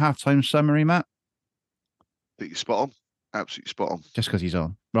with that halftime summary, Matt? I think you're spot on. Absolutely spot on. Just because he's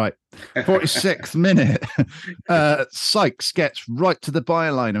on. Right. 46th minute. Sykes gets right to the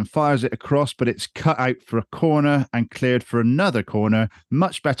byline and fires it across, but it's cut out for a corner and cleared for another corner.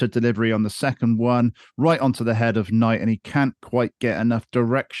 Much better delivery on the second one, right onto the head of Knight, and he can't quite get enough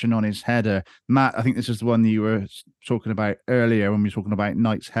direction on his header. Matt, I think this is the one you were talking about earlier when we were talking about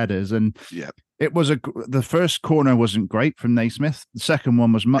Knight's headers. And yeah, it was the first corner wasn't great from Naismith. The second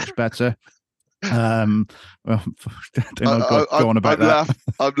one was much better. Well, don't know, go on about that.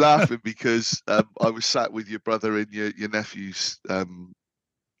 I'm laughing because I was sat with your brother and your nephews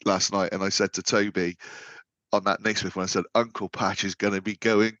last night, and I said to Toby on that Naismith when I said Uncle Patch is going to be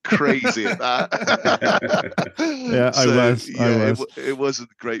going crazy at that. Yeah, so, I was. It wasn't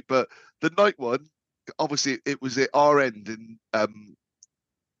great, but the Knight one, obviously, it was at our end in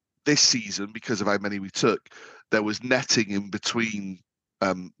this season because of how many we took. There was netting in between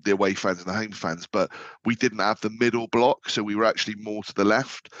the away fans and the home fans, but we didn't have the middle block, so we were actually more to the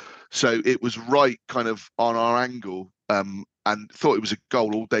left. So it was right kind of on our angle, and thought it was a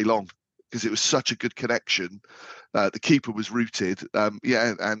goal all day long because it was such a good connection. The keeper was rooted,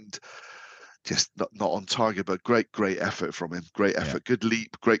 and just not on target, but great effort from him. Great effort, good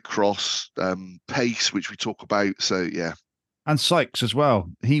leap, great cross, pace, which we talk about. So yeah. And Sykes as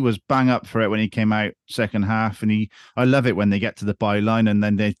well. He was bang up for it when he came out second half. And I love it when they get to the byline and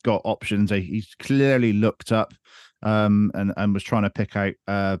then they've got options. He's clearly looked up and was trying to pick out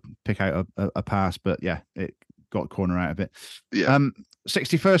a pass. But yeah, it got a corner out of it. Yeah.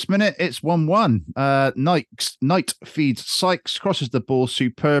 61st minute, it's 1-1. Knight feeds Sykes, crosses the ball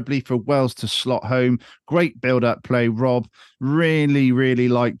superbly for Wells to slot home. Great build-up play, Rob. Really, really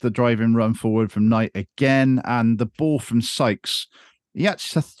liked the driving run forward from Knight again. And the ball from Sykes, he had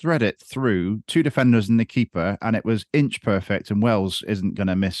to thread it through two defenders and the keeper, and it was inch perfect, and Wells isn't going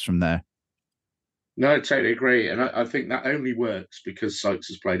to miss from there. No, I totally agree. And I think that only works because Sykes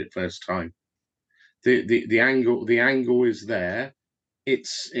has played it first time. The angle is there.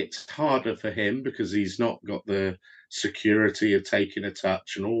 It's harder for him because he's not got the security of taking a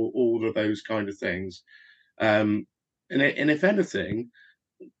touch and all of those kind of things. And if anything,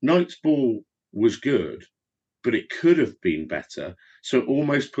 Knight's ball was good, but it could have been better. So it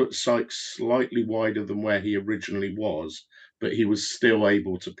almost put Sykes slightly wider than where he originally was, but he was still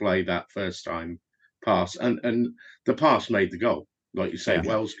able to play that first time pass. And the pass made the goal. Like you say, Yeah.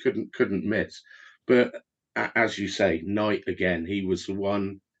 Wells couldn't miss. But as you say, Knight again, he was the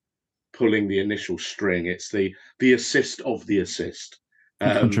one pulling the initial string. It's the assist of the assist.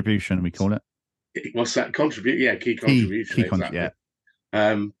 Contribution, we call it. What's that? Contribute? Yeah, key contribution. Exactly.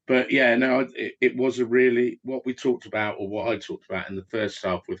 But yeah, no, it was a really, what we talked about, or what I talked about in the first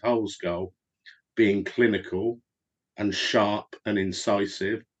half with Hull's goal, being clinical and sharp and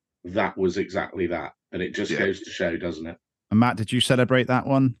incisive. That was exactly that. And it just goes to show, doesn't it? And Matt, did you celebrate that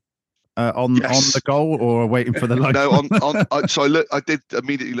one? On the goal or waiting for the linesman? No, so I did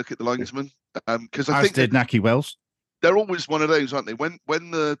immediately look at the linesman because I think did Naki Wells. They're always one of those, aren't they? When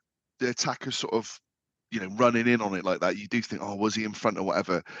the attacker's sort of running in on it like that, you do think, oh, was he in front or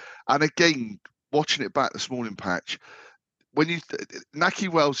whatever? And again, watching it back this morning, Patch, when Naki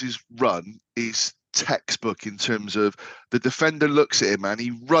Wells's run is textbook in terms of the defender looks at him and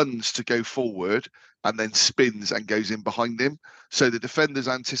he runs to go forward and then spins and goes in behind him. So the defender's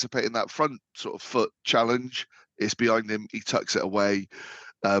anticipating that front sort of foot challenge. It's behind him. He tucks it away.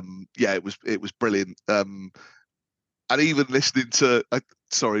 It was brilliant. And even listening to,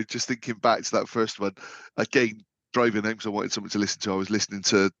 just thinking back to that first one, again, driving home because I wanted something to listen to. I was listening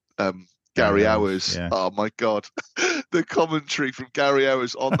to Gary Hours. Yeah. Oh my God. The commentary from Gary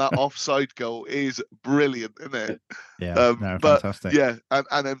Hours on that offside goal is brilliant, isn't it? Yeah, fantastic. Yeah,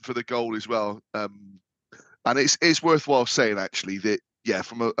 and then for the goal as well. And it's worthwhile saying actually that, yeah,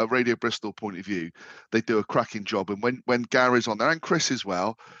 from a Radio Bristol point of view, they do a cracking job. And when Gary's on there, and Chris as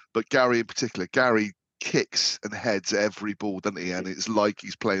well, but Gary in particular, Gary kicks and heads every ball, doesn't he? And it's like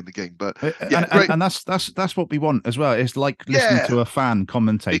he's playing the game. But yeah, and that's what we want as well. It's like listening to a fan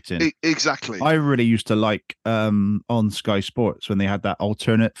commentating. Exactly. I really used to like on Sky Sports when they had that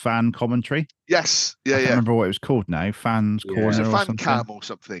alternate fan commentary. Yes, I can't remember what it was called now. Fans Yeah. Was Corner it or fan something. cam or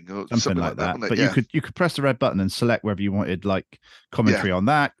something Like that. wasn't it? But Yeah. you could press the red button and select whether you wanted like commentary Yeah. on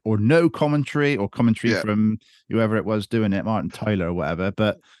that or no commentary or commentary Yeah. from whoever it was doing it, Martin Tyler or whatever.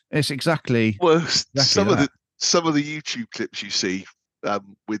 But it's exactly Well, that. some of the YouTube clips you see,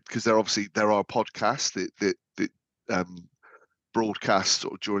 because there are podcasts that broadcast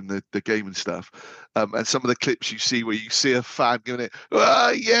or during the game and stuff, and some of the clips you see where you see a fan going,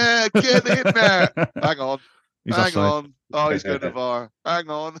 yeah, get in there. Hang on. He's Hang offside. on. Oh, he's going to VAR. Hang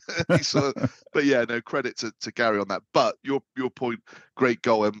on. But yeah, no, credit to Gary on that. But your point, great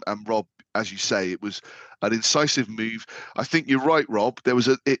goal, and Rob, as you say, it was an incisive move. I think you're right, Rob. There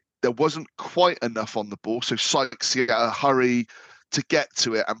wasn't quite enough on the ball, so Sykes had a hurry to get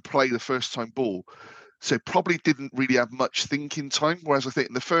to it and play the first time ball. So probably didn't really have much thinking time. Whereas I think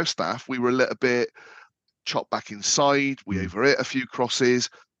in the first half, we were a little bit chopped back inside. We overhit a few crosses.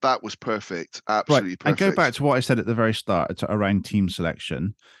 That was perfect. Absolutely perfect. And go back to what I said at the very start around team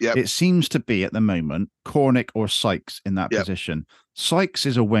selection. Yep. It seems to be at the moment Cornick or Sykes in that position. Sykes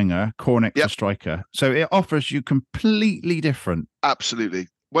is a winger, Cornick's a striker. So it offers you completely different. Absolutely.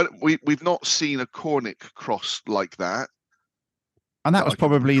 Well, we've not seen a Cornick cross like that. And that was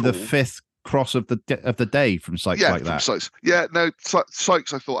probably the fifth cross of the day from Sykes like that. Sykes. Yeah, no,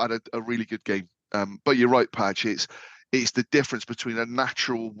 Sykes I thought had a really good game. But you're right, Patch. It's the difference between a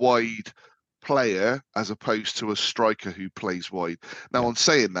natural wide player as opposed to a striker who plays wide. Now, on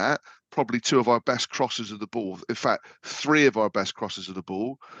saying that, probably two of our best crossers of the ball, in fact, three of our best crossers of the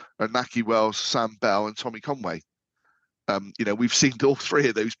ball are Naki Wells, Sam Bell, and Tommy Conway. We've seen all three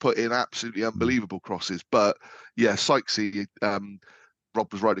of those put in absolutely unbelievable crosses. But yeah, Sykesy,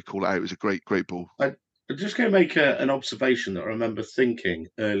 Rob was right to call it out. It was a great ball. I'm just going to make an observation that I remember thinking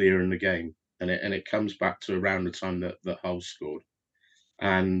earlier in the game, and it comes back to around the time that Hull scored.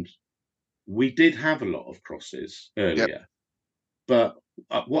 And we did have a lot of crosses earlier. But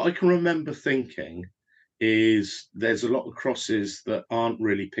what I can remember thinking is there's a lot of crosses that aren't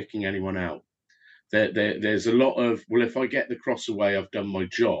really picking anyone out. There's a lot of, well, if I get the cross away, I've done my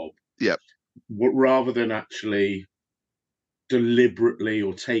job. Yeah. Rather than actually deliberately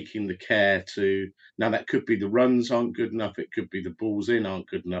or taking the care to, now that could be the runs aren't good enough, it could be the balls in aren't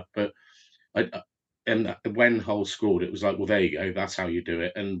good enough, but and when Hull scored, it was like, well, there you go, that's how you do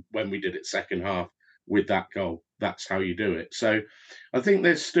it. And when we did it second half with that goal, that's how you do it. So I think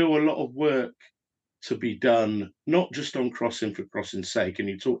there's still a lot of work to be done, not just on crossing for crossing's sake. And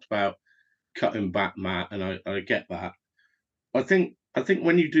you talked about cutting back, Matt, and I get that. I think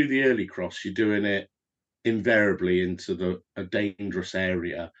when you do the early cross, you're doing it invariably into a dangerous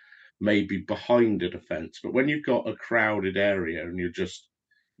area, maybe behind a defence. But when you've got a crowded area and you're just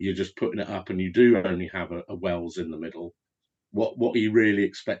putting it up, and you do only have a Wells in the middle, what are you really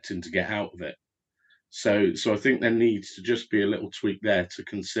expecting to get out of it? So I think there needs to just be a little tweak there to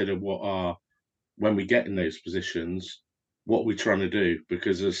consider when we get in those positions, what we're trying to do.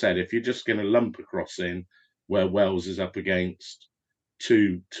 Because as I said, if you're just going to lump a cross in where Wells is up against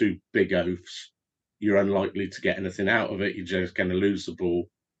two big oafs, you're unlikely to get anything out of it. You're just going to lose the ball,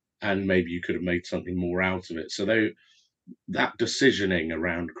 and maybe you could have made something more out of it. So that decisioning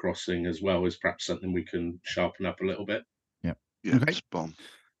around crossing as well is perhaps something we can sharpen up a little bit. Yeah. Okay. Spot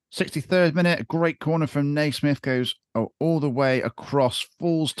 63rd minute, a great corner from Naismith, goes all the way across,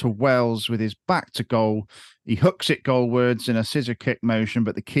 falls to Wells with his back to goal. He hooks it goalwards in a scissor kick motion,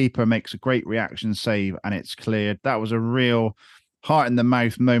 but the keeper makes a great reaction save and it's cleared. That was a real heart in the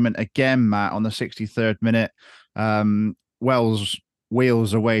mouth moment again, Matt, on the 63rd minute. Wells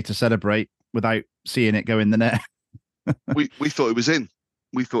wheels away to celebrate without seeing it go in the net. we thought it was in.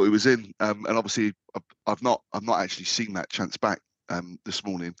 We thought it was in, and obviously I've not actually seen that chance back this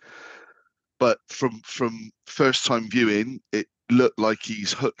morning. But from first time viewing, it looked like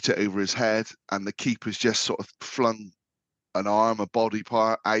he's hooked it over his head, and the keeper's just sort of flung an arm, a body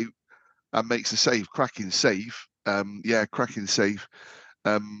part out, and makes a save. Cracking save. Cracking save.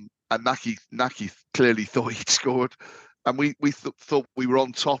 And Naki clearly thought he'd scored, and we thought we were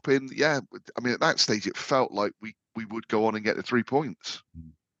on top. At that stage, it felt like we would go on and get the 3 points.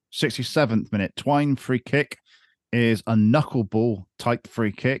 67th minute, Twine free kick is a knuckleball type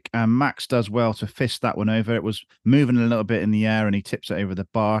free kick, and Max does well to fist that one over. It was moving a little bit in the air, and he tips it over the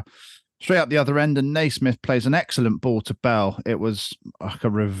bar. Straight up the other end, and Naismith plays an excellent ball to Bell. It was like a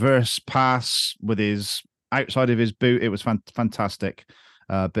reverse pass with his outside of his boot. It was fantastic.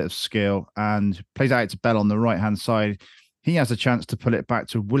 Bit of skill, and plays out to Bell on the right-hand side. He has a chance to pull it back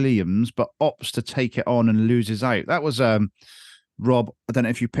to Williams, but opts to take it on and loses out. That was Rob, I don't know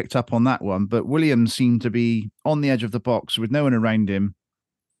if you picked up on that one, but Williams seemed to be on the edge of the box with no one around him.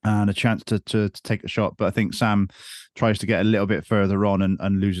 and a chance to take a shot. But I think Sam tries to get a little bit further on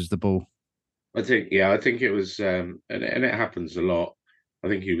and loses the ball. I think it was, and it happens a lot. I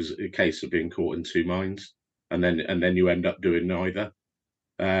think it was a case of being caught in two minds, and then you end up doing neither.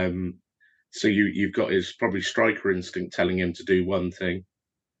 So you've got his probably striker instinct telling him to do one thing,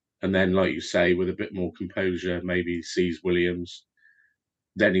 and then, like you say, with a bit more composure, maybe he sees Williams.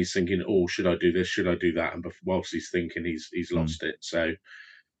 Then he's thinking, "Oh, should I do this? Should I do that?" And whilst he's thinking, he's lost it. So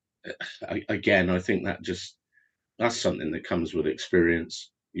again, I think that's something that comes with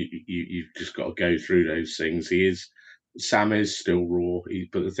experience. You've just got to go through those things. Sam is still raw,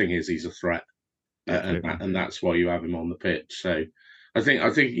 but the thing is, he's a threat, and that's why you have him on the pitch. So I think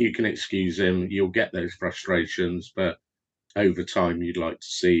you can excuse him. You'll get those frustrations, but over time, you'd like to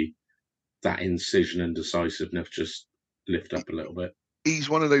see that incision and decisiveness just lift up a little bit. He's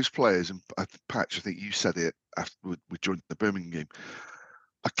one of those players, and Patch, I think you said it after we joined the Birmingham game.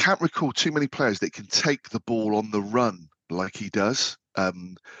 I can't recall too many players that can take the ball on the run like he does,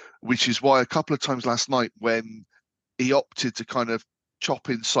 which is why a couple of times last night when he opted to kind of chop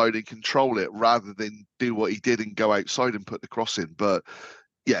inside and control it rather than do what he did and go outside and put the cross in. But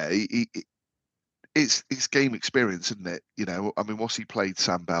yeah, it's game experience, isn't it? You know, I mean, what's he played,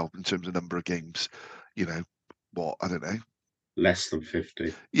 Sam Bell, in terms of number of games? You know, what, I don't know. Less than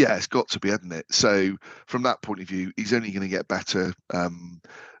 50. Yeah, it's got to be, hasn't it? So from that point of view, he's only going to get better.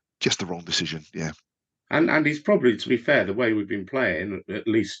 Just the wrong decision, yeah. And he's probably, to be fair, the way we've been playing, at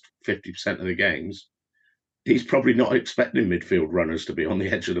least 50% of the games, he's probably not expecting midfield runners to be on the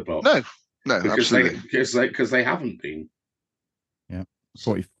edge of the box. No, because absolutely. Because they haven't been. Yeah,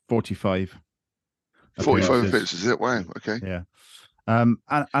 45. 45 appearances, is it? Wow, okay. Yeah.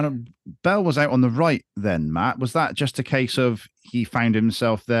 And Bell was out on the right then, Matt. Was that just a case of he found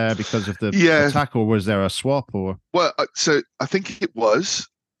himself there because of the attack, or was there a swap? Or well, so I think it was,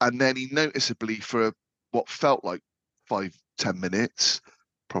 and then he noticeably for what felt like 5-10 minutes,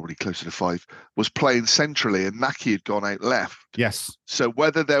 probably closer to 5, was playing centrally, and Naki had gone out left. Yes. So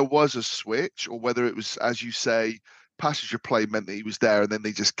whether there was a switch or whether it was, as you say, passenger play meant that he was there, and then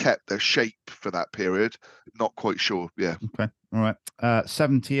they just kept their shape for that period. Not quite sure. Yeah. Okay. All right.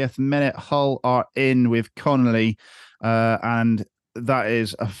 70th minute, Hull are in with Connolly, and that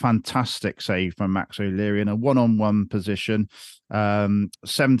is a fantastic save from Max O'Leary in a one-on-one position.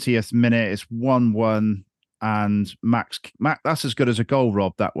 70th minute, it's 1-1, and Max, that's as good as a goal,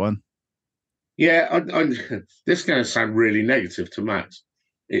 Rob, that one. Yeah, this is going to sound really negative to Max.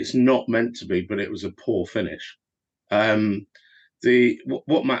 It's not meant to be, but it was a poor finish.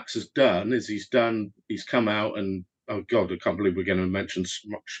 What Max has done is he's come out and, oh God, I can't believe we're going to mention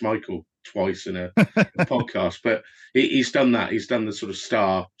Schmeichel twice in a podcast, but he's done that. He's done the sort of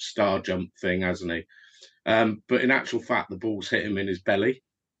star jump thing, hasn't he? But in actual fact, the ball's hit him in his belly,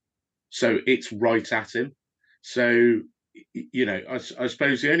 so it's right at him. So, you know, I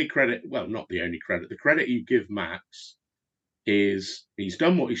suppose the only credit, well, not the only credit, the credit you give Max is he's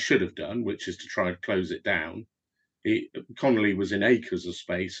done what he should have done, which is to try and close it down. Connolly was in acres of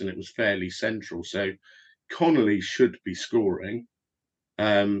space and it was fairly central, so Connolly should be scoring.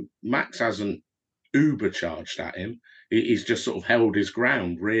 Max hasn't uber charged at him. He's just sort of held his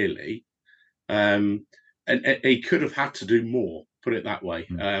ground, really. And he could have had to do more, put it that way.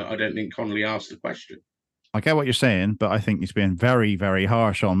 I don't think Connolly asked the question. I get what you're saying, but I think he's been very, very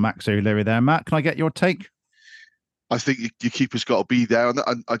harsh on Max O'Leary there. Matt, can I get your take? I think your keeper's got to be there, and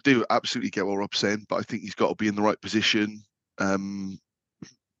I do absolutely get what Rob's saying, but I think he's got to be in the right position. And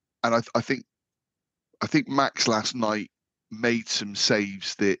I think Max last night made some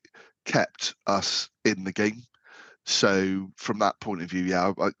saves that kept us in the game. So from that point of view,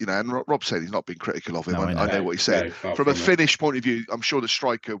 yeah, and Rob said he's not been critical of him. No, I know what he said. From a finish point of view, I'm sure the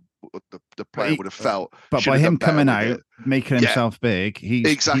striker, the player would have felt. But by him coming out, making himself big,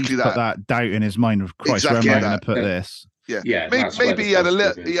 he's put that doubt in his mind of, Christ, where am I going to put this? Yeah. Maybe he had a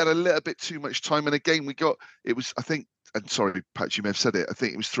little bit too much time. And again, I think, and sorry, Pat, you may have said it, I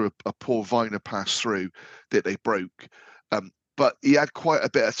think it was through a poor Viner pass through that they broke. But he had quite a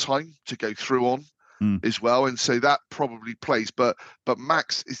bit of time to go through on as well. And so that probably plays. But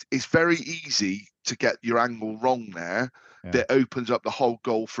Max, it's very easy to get your angle wrong there. Yeah. That opens up the whole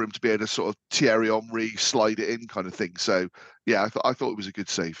goal for him to be able to sort of Thierry Henry slide it in kind of thing. So, yeah, I thought it was a good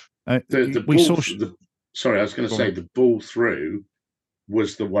save. The ball through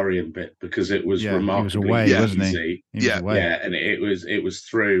was the worrying bit because it was remarkably easy. Wasn't he? And it was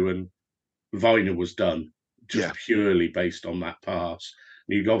through, and Viner was done just purely based on that pass.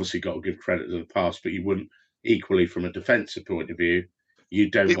 And you've obviously got to give credit to the pass, but you wouldn't equally from a defensive point of view. you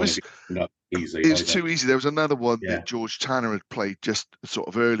don't It want was to be opened up easily. it was either. too easy. There was another one Yeah. that George Tanner had played just sort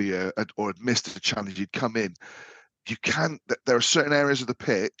of earlier, or had missed a challenge. He'd come in. You can't. There are certain areas of the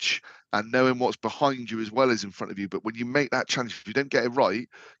pitch, and knowing what's behind you as well as in front of you. But when you make that challenge, if you don't get it right,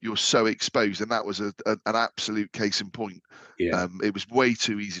 you're so exposed. And that was an absolute case in point. Yeah. It was way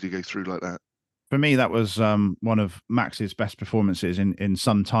too easy to go through like that. For me, that was one of Max's best performances in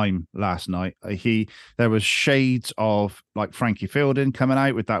some time last night. There was shades of like Frankie Fielding coming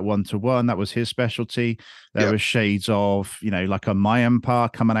out with that 1-to-1. That was his specialty. There was shades of, like a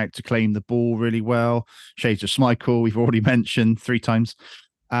Mayempar coming out to claim the ball really well. Shades of Schmeichel, we've already mentioned 3 times.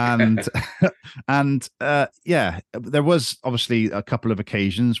 And there was obviously a couple of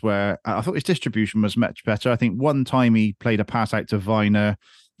occasions where I thought his distribution was much better. I think one time he played a pass out to Viner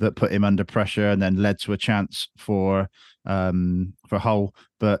that put him under pressure and then led to a chance for Hull.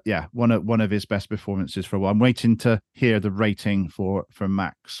 But yeah, one of his best performances for a while. I'm waiting to hear the rating for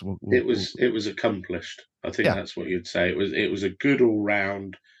Max. It was accomplished. I think that's what you'd say. It was a good all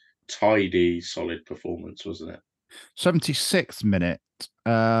round, tidy, solid performance, wasn't it? 76th minute.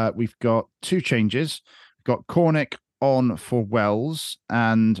 We've got 2 changes. We've got Cornick on for Wells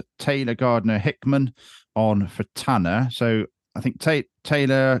and Taylor Gardner Hickman on for Tanner. So I think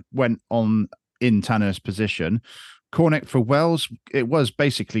Taylor went on in Tanner's position. Cornick for Wells, it was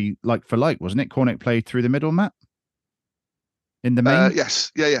basically like for like, wasn't it? Cornick played through the middle, Matt? In the main?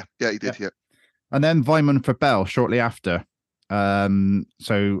 Yes. Yeah, he did, yeah. And then Weimann for Bell shortly after.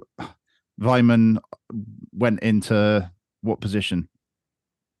 So Weimann went into what position?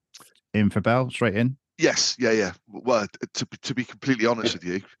 In for Bell, straight in? Yes, yeah. Well, to be completely honest with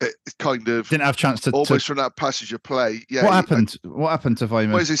you, it kind of didn't have a chance to almost from that passage of play. Yeah. What happened? What happened to Weimann?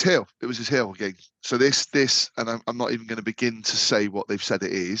 Well, it was his heel. It was his heel again. So this, and I'm not even going to begin to say what they've said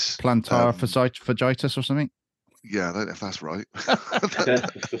it is. Plantar fasciitis or something. Yeah, I don't know if that's right.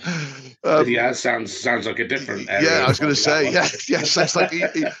 Yeah, sounds like a different area. Yeah, I was going to say, yeah, sounds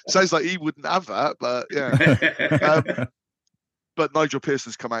like he wouldn't have that, but yeah. But Nigel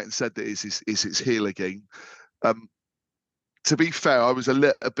Pearson's come out and said that is his heel again. To be fair, I was a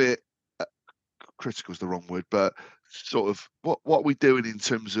little bit critical is the wrong word, but sort of what are we doing in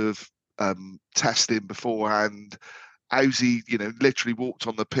terms of testing beforehand? How's he, literally walked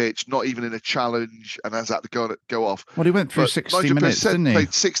on the pitch, not even in a challenge, and has had to go off. Well, he went through 60 minutes, didn't he?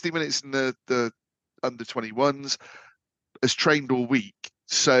 Played 60 minutes in the under 21s, has trained all week,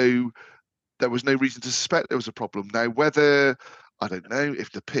 so there was no reason to suspect there was a problem. Now, whether, I don't know,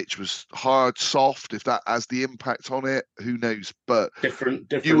 if the pitch was hard, soft, if that has the impact on it, who knows? But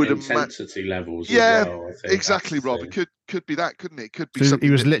different intensity levels. Yeah, as well, I think exactly, Rob. It could be that, couldn't it? It could be so something.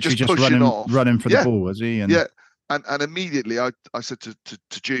 He was literally just running for the ball, was he? And... Yeah, and immediately I said to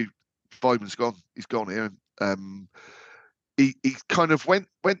Jude, Weimann's gone. He's gone here. He kind of went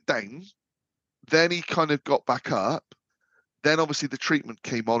down, then he kind of got back up. Then obviously the treatment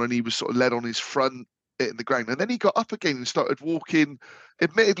came on and he was sort of led on his front, hitting the ground. And then he got up again and started walking,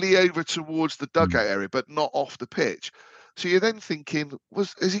 admittedly over towards the dugout area, but not off the pitch. So you're then thinking,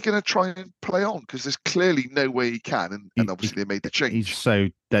 is he going to try and play on? Because there's clearly no way he can. And obviously they made the change. He's so,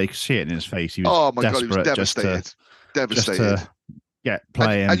 they could see it in his face. He was God, he was devastated. Devastated. Just to get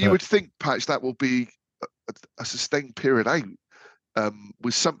playing. And you would think, Patch, that will be a sustained period out.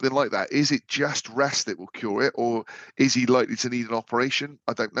 With something like that, is it just rest that will cure it, or is he likely to need an operation?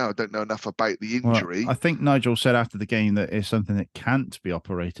 I don't know. I don't know enough about the injury. Well, I think Nigel said after the game that it's something that can't be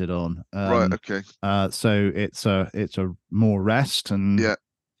operated on. Right. Okay. So it's a more rest and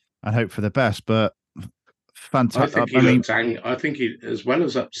hope for the best. But fantastic. I think he, as well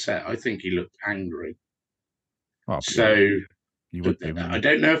as upset, I think he looked angry. Well, I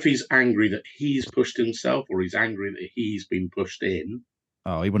don't know if he's angry that he's pushed himself or he's angry that he's been pushed in.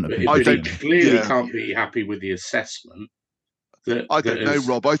 Oh, he wouldn't have been. But he clearly can't be happy with the assessment. I don't know,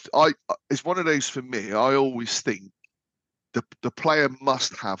 Rob. I it's one of those for me. I always think the player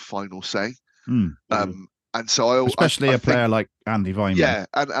must have final say. And so especially a player like Andy Weimann. Yeah,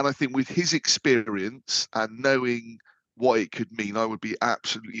 and I think with his experience and knowing what it could mean, I would be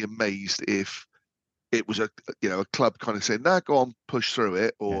absolutely amazed if it was a club kind of saying, "No, go on, push through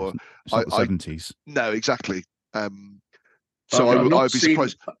it," or it's not the 70s. No, exactly. So I'd be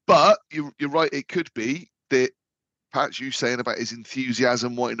surprised. But you're right. It could be that Pat, you saying about his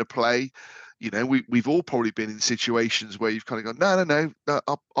enthusiasm, wanting to play. We've all probably been in situations where you've kind of gone, no,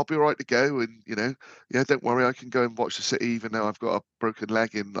 I'll be all right to go, and don't worry, I can go and watch the City even though I've got a broken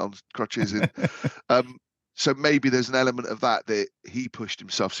leg and on crutches. And so maybe there's an element of that he pushed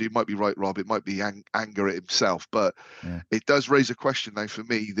himself. So you might be right, Rob. It might be anger at himself, but it does raise a question now for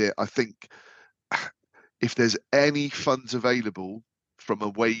me that I think if there's any funds available from a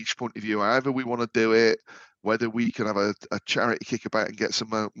wage point of view, however we want to do it, whether we can have a charity kickabout and get some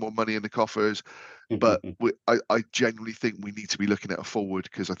more money in the coffers. But I genuinely think we need to be looking at a forward,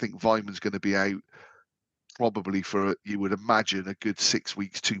 because I think Vyman's going to be out probably for, you would imagine, a good 6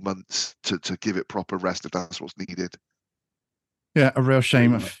 weeks, 2 months to give it proper rest if that's what's needed. Yeah, a real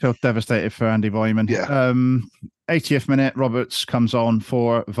shame. I feel devastated for Andy Vyman. Yeah. 80th minute, Roberts comes on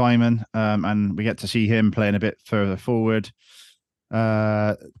for Vyman, and we get to see him playing a bit further forward.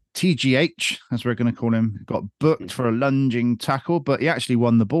 TGH, as we're going to call him, got booked for a lunging tackle, but he actually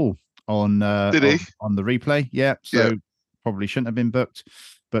won the ball on Did he? on the replay. Yeah, so probably shouldn't have been booked,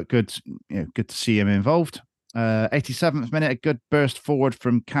 but good, good to see him involved. 87th minute, a good burst forward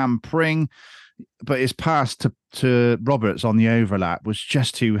from Cam Pring, but his pass to Roberts on the overlap was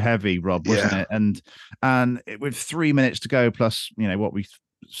just too heavy, Rob, wasn't it? And with 3 minutes to go, plus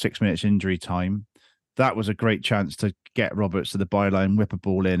 6 minutes injury time, that was a great chance to get Roberts to the byline, whip a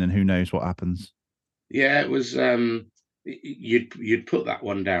ball in, and who knows what happens. Yeah, it was. You'd put that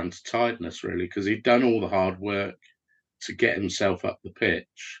one down to tiredness, really, because he'd done all the hard work to get himself up the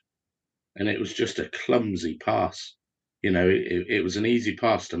pitch, and it was just a clumsy pass. It was an easy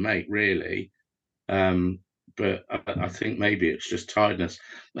pass to make, really. But I think maybe it's just tiredness.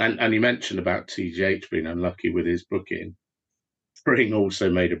 And you mentioned about TGH being unlucky with his booking. Spring also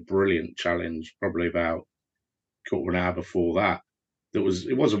made a brilliant challenge, probably about a quarter of an hour before that.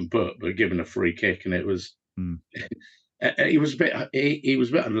 It wasn't booked, but given a free kick, and it was. He was a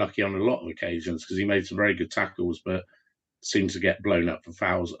bit unlucky on a lot of occasions, because he made some very good tackles, but seemed to get blown up for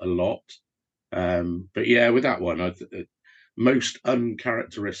fouls a lot. But yeah, with that one, most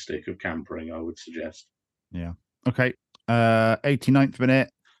uncharacteristic of Cam Pring, I would suggest. Yeah. Okay. 89th minute,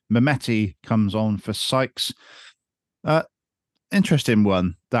 Mehmeti comes on for Sykes. Interesting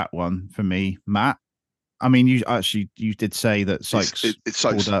one, that one for me, Matt. I mean, you did say that Sykes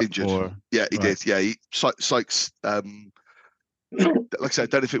Sykes injured. He did. Yeah, Sykes. Like I said, I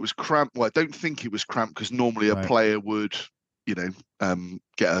don't know if it was cramp. Well, I don't think it was cramp, because normally a player would, get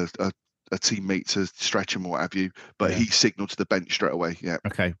a teammate to stretch him or what have you. But he signalled to the bench straight away. Yeah.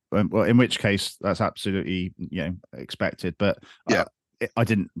 Okay. Well, in which case that's absolutely expected. But I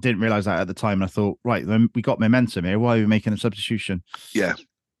didn't realize that at the time. And I thought, right, then we got momentum here. Why are we making a substitution? Yeah.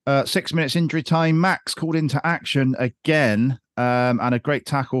 6 minutes injury time. Max called into action again, and a great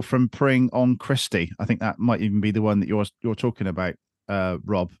tackle from Pring on Christie. I think that might even be the one that you're talking about,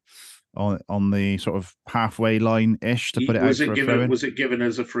 Rob, on the sort of halfway line ish to put it out for a throw in. Was it given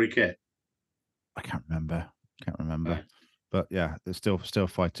as a free kick? I can't remember. But yeah, they're still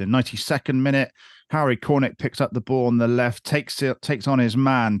fighting. 92nd minute, Harry Cornick picks up the ball on the left, takes on his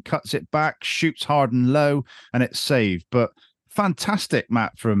man, cuts it back, shoots hard and low, and it's saved. But fantastic,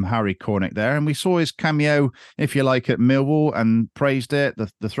 Matt, from Harry Cornick there. And we saw his cameo, if you like, at Millwall and praised it.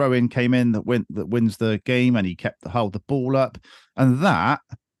 The throw-in came in that wins the game, and he held the ball up. And that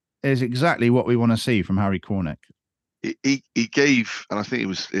is exactly what we want to see from Harry Cornick. He gave, and I think it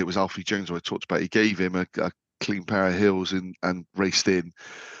was Alfie Jones who I talked about, he gave him a clean pair of heels and raced in.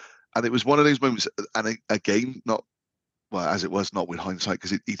 And it was one of those moments, and again, not with hindsight,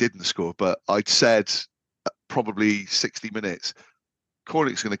 because he didn't score, but I'd said probably 60 minutes,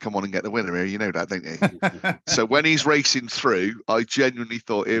 Cornick's going to come on and get the winner here. You know that, don't you? So when he's racing through, I genuinely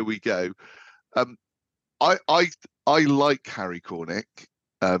thought, here we go. I like Harry Cornick.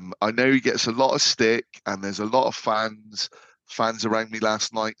 I know he gets a lot of stick, and there's a lot of fans around me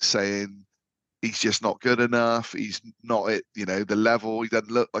last night saying he's just not good enough. He's not at the level. He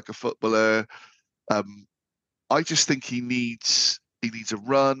doesn't look like a footballer. I just think he needs a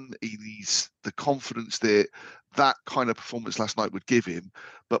run. He needs the confidence that kind of performance last night would give him,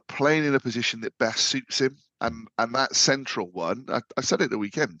 but playing in a position that best suits him. And that central one, I said it the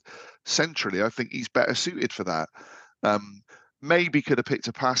weekend, centrally, I think he's better suited for that. Maybe could have picked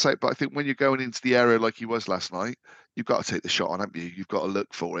a pass out, but I think when you're going into the area like he was last night, you've got to take the shot on, haven't you? You've got to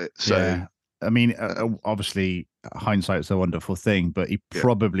look for it. So, yeah. I mean, obviously, hindsight's a wonderful thing, but he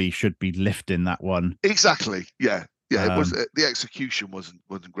probably should be lifting that one. Exactly. Yeah. Yeah, it was the execution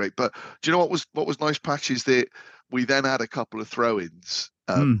wasn't great, but do you know what was nice, Patch, is that we then had a couple of throw-ins,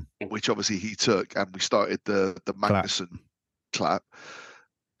 which obviously he took, and we started the Magnuson clap.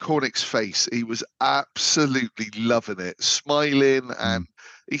 Cornick's face, he was absolutely loving it, smiling, and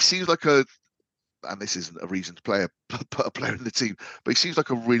he seems like and this isn't a reason to put a player in the team, but he seems like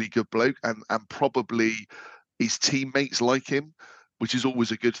a really good bloke, and probably his teammates like him, which is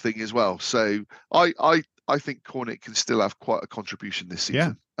always a good thing as well. So I think Cornick can still have quite a contribution this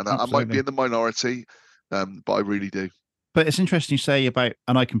season, and I might be in the minority, but I really do. But it's interesting you say about,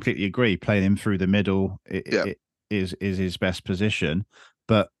 and I completely agree, playing him through the middle. is his best position,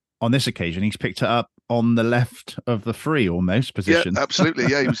 but on this occasion he's picked it up on the left of the free almost position. Yeah, absolutely.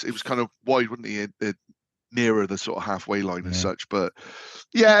 Yeah, it was kind of wide, wasn't he? Nearer the sort of halfway line as such. But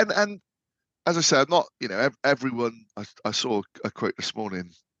yeah, and as I said, not everyone. I saw a quote this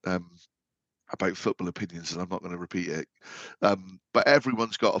morning about football opinions, and I'm not going to repeat it. But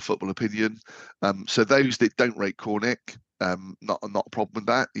everyone's got a football opinion. So those that don't rate Cornick, not a problem with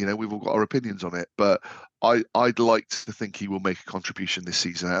that. We've all got our opinions on it. But I'd like to think he will make a contribution this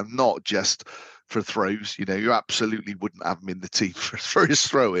season, and not just for throws. You absolutely wouldn't have him in the team for his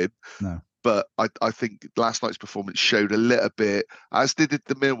throw in. No. But I think last night's performance showed a little bit, as did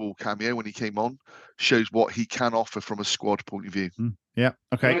the Millwall cameo when he came on, shows what he can offer from a squad point of view. Yeah.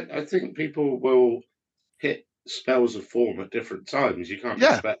 Okay. I think people will hit spells of form at different times. You can't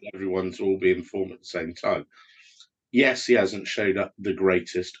expect everyone to all be in form at the same time. Yes, he hasn't showed up the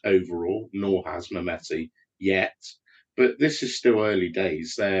greatest overall, nor has Mehmeti yet. But this is still early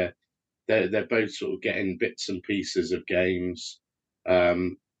days. They're both sort of getting bits and pieces of games.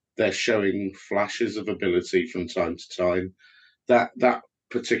 They're showing flashes of ability from time to time. That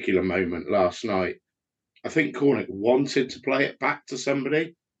particular moment last night, I think Cornick wanted to play it back to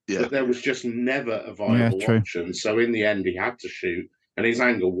somebody, but there was just never a viable option. So in the end, he had to shoot, and his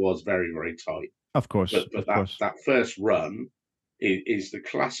angle was very, very tight. Of course. But that first run is the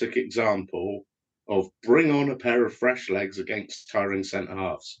classic example of bring on a pair of fresh legs against tiring centre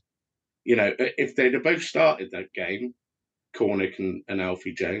halves. If they'd have both started that game, Cornick and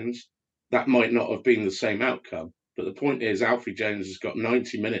Alfie Jones, that might not have been the same outcome. But the point is, Alfie Jones has got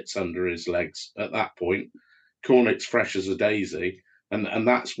 90 minutes under his legs at that point. Cornick's fresh as a daisy. And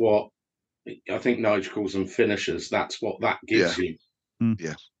that's what I think Nigel calls them finishers. That's what that gives you.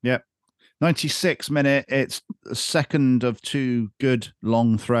 Yeah. 96 minute. It's the second of two good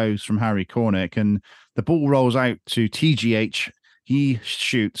long throws from Harry Cornick. And the ball rolls out to TGH. He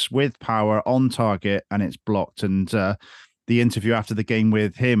shoots with power on target and it's blocked. And the interview after the game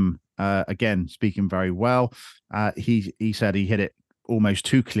with him, again, speaking very well, he said he hit it almost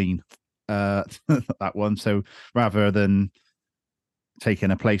too clean, that one. So rather than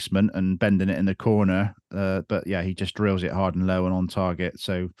taking a placement and bending it in the corner, but yeah, he just drills it hard and low and on target.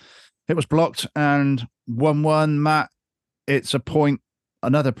 So it was blocked and 1-1, Matt. It's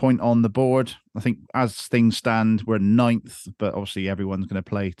another point on the board. I think as things stand, we're 9th, but obviously everyone's going to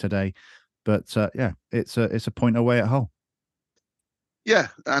play today. But yeah, it's a point away at Hull. Yeah,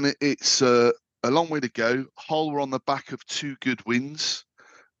 and it's a long way to go. Hull were on the back of 2 good wins.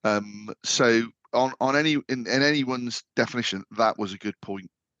 So in anyone's definition, that was a good point.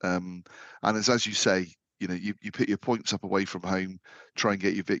 And as you say, you put your points up away from home, try and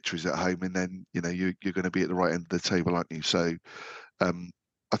get your victories at home, and then you're going to be at the right end of the table, aren't you? So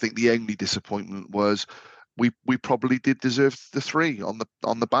I think the only disappointment was we probably did deserve the 3 on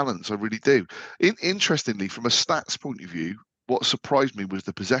the balance. I really do. Interestingly, from a stats point of view, what surprised me was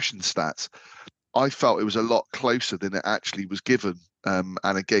the possession stats. I felt it was a lot closer than it actually was given. And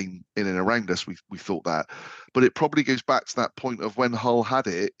again, in and around us, we thought that. But it probably goes back to that point of when Hull had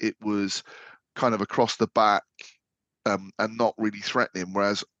it, it was kind of across the back and not really threatening,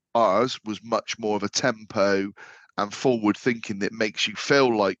 whereas ours was much more of a tempo and forward thinking that makes you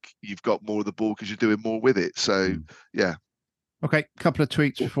feel like you've got more of the ball because you're doing more with it. So, yeah. Okay, couple of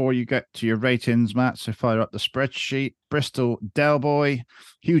tweets before you get to your ratings, Matt. So fire up the spreadsheet. Bristol Del Boy,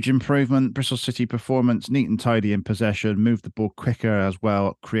 huge improvement. Bristol City performance, neat and tidy in possession, moved the ball quicker as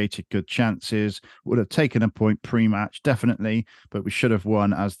well, created good chances. Would have taken a point pre-match, definitely, but we should have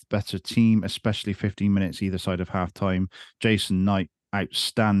won as the better team, especially 15 minutes either side of half-time. Jason Knight,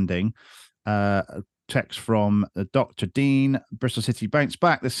 outstanding. Text from Dr. Dean. Bristol City bounced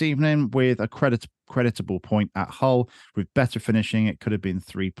back this evening with a creditable point at Hull. With better finishing, it could have been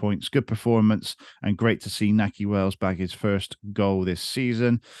 3 points. Good performance and great to see Naki Wells bag his first goal this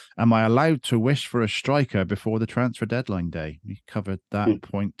season. Am I allowed to wish for a striker before the transfer deadline day? We covered that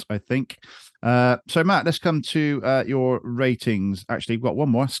point, I think. So, Matt, let's come to your ratings. Actually, we've got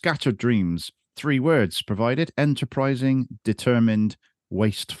one more. Scattered dreams. 3 words provided: enterprising, determined,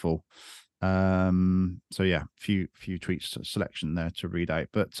 wasteful. So yeah, few tweets selection there to read out,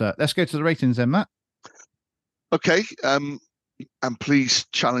 but let's go to the ratings then, Matt. Okay, and please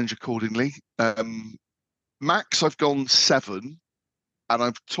challenge accordingly. Max, I've gone 7, and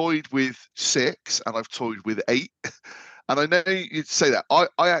I've toyed with 6, and I've toyed with 8. And I know you'd say that.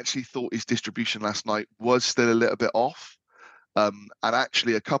 I actually thought his distribution last night was still a little bit off, and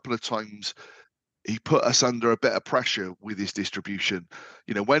actually a couple of times he put us under a bit of pressure with his distribution.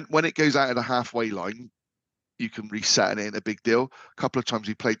 When it goes out of the halfway line, you can reset and it ain't a big deal. A couple of times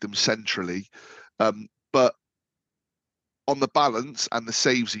he played them centrally. But on the balance and the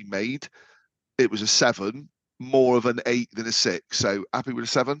saves he made, it was a 7, more of an 8 than a 6. So happy with a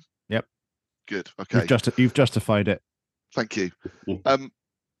 7? Yep. Good. Okay. You've justified it. Thank you.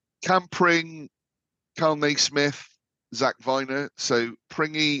 Cam Pring, Carl Naismith, Zach Viner. So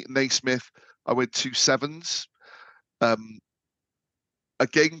Pringy, Naismith, I went 2 7s.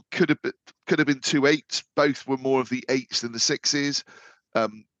 Again, could have been 2 8s. Both were more of the 8s than the 6s.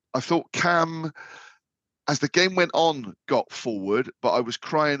 I thought Cam, as the game went on, got forward, but I was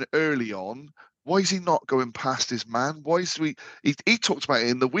crying early on. Why is he not going past his man? Why is he talked about it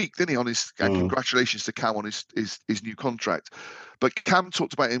in the week, didn't he? On his congratulations to Cam on his new contract. But Cam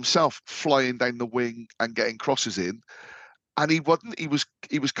talked about himself flying down the wing and getting crosses in, and he wasn't. He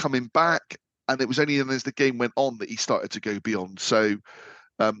was coming back, and it was only as the game went on that he started to go beyond. So,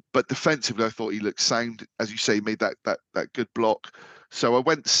 but defensively, I thought he looked sound, as you say, made that good block. So I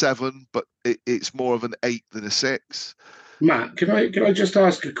went 7, but it's more of an 8 than a 6. Matt, can I just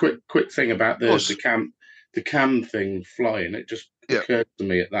ask a quick thing about the cam thing flying? It just occurred to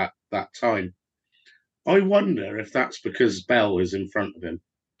me at that time. I wonder if that's because Bell is in front of him,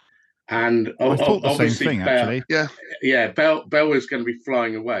 and I thought the same thing Bell, actually. Bell is going to be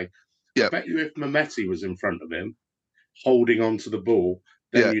flying away. Yeah, I bet you if Mehmeti was in front of him, holding on to the ball,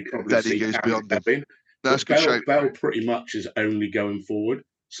 then you'd probably see goes Cam beyond him. going. That's good shout. Bell pretty much is only going forward,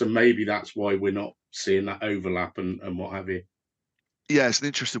 so maybe that's why we're not seeing that overlap and what have you. Yeah, it's an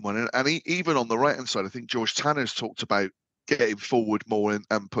interesting one. And even on the right-hand side, I think George Tanner's talked about getting forward more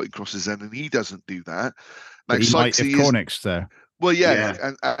and putting crosses in, and he doesn't do that. Now, he might if Cornick's there. Well,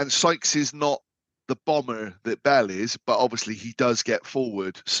 yeah. And Sykes is not the bomber that Bell is, but obviously he does get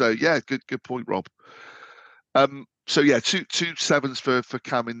forward. So, yeah, good point, Rob. So, yeah, two 7s for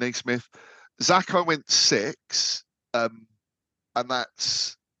Cam and Naismith. Zach, I went 6, and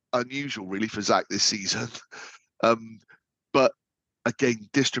that's unusual, really, for Zach this season. But again,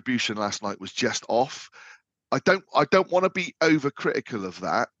 distribution last night was just off. I don't want to be overcritical of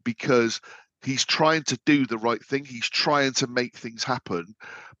that, because he's trying to do the right thing. He's trying to make things happen.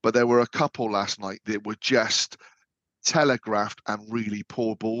 But there were a couple last night that were just telegraphed and really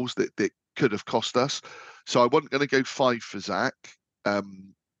poor balls that could have cost us. So I wasn't going to go 5 for Zach,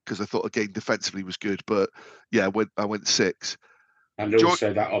 because I thought, again, defensively was good. But yeah, I went 6. And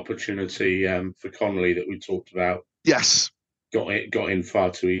also that opportunity for Connolly that we talked about. Yes. Got in far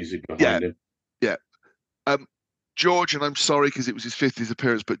too easy behind him. Yeah. George, and I'm sorry because it was his 50th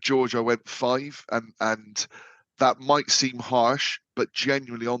appearance, but George, I went 5, and that might seem harsh, but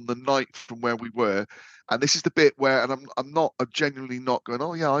genuinely on the night from where we were, and this is the bit where, and I'm genuinely not going,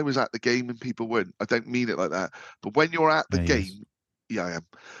 oh yeah, I was at the game and people weren't. I don't mean it like that. But when you're at the game, I am.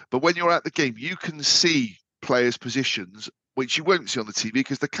 But when you're at the game, you can see players' positions, which you won't see on the TV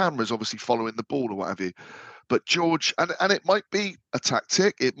because the camera's obviously following the ball or what have you. But George, and it might be a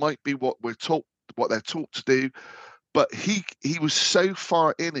tactic, it might be what they're taught to do, but he was so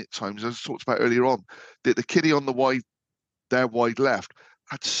far in at times, as I talked about earlier on, that the kiddie on the wide left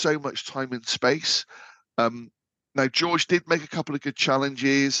had so much time and space. Now George did make a couple of good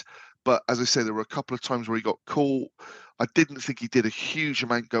challenges, but as I say, there were a couple of times where he got caught. I didn't think he did a huge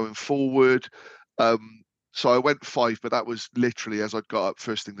amount going forward. So I went 5, but that was literally as I got up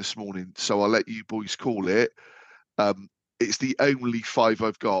first thing this morning. So I'll let you boys call it. It's the only 5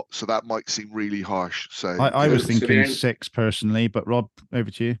 I've got, so that might seem really harsh. So I was thinking 6 personally, but Rob,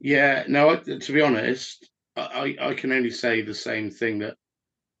 over to you. Yeah, no, to be honest, I can only say the same thing, that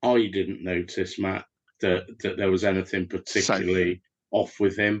I didn't notice, Matt, that there was anything particularly off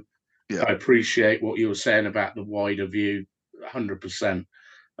with him. Yeah. I appreciate what you were saying about the wider view, 100%.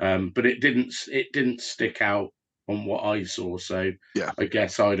 But it didn't stick out on what I saw. So yeah, I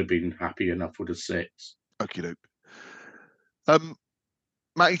guess I'd have been happy enough with a 6. Okay, doke.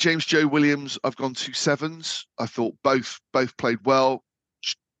 Matty James, Joe Williams, I've gone 2 7s. I thought both played well.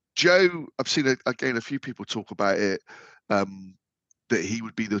 Joe, I've seen a few people talk about it, that he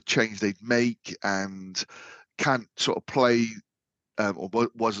would be the change they'd make and can't sort of play, or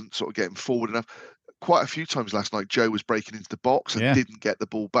wasn't sort of getting forward enough. Quite a few times last night, Joe was breaking into the box and didn't get the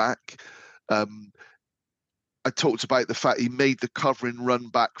ball back. I talked about the fact he made the covering run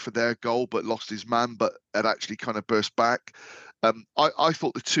back for their goal, but lost his man, but had actually kind of burst back. I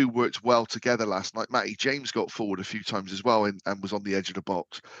thought the two worked well together last night. Matty James got forward a few times as well and was on the edge of the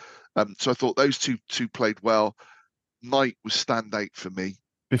box. So I thought those two played well. Knight was standout for me.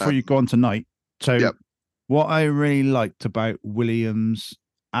 Before you go on to Knight, so what I really liked about Williams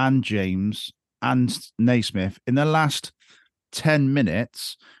and James and Naismith in the last 10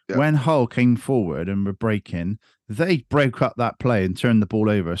 minutes, when Hull came forward and were breaking, they broke up that play and turned the ball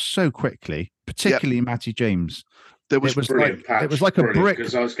over so quickly, particularly Matty James. There was brilliant, Patch. It was like a brick,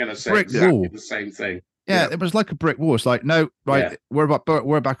 because I was going to say brick exactly wall. the same thing. Yeah, it was like a brick wall. It's like, no, right,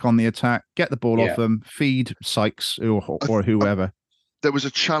 we're back on the attack. Get the ball off them. Feed Sykes or whoever. There was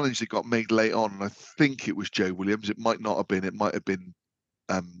a challenge that got made late on, and I think it was Joe Williams. It might not have been. It might have been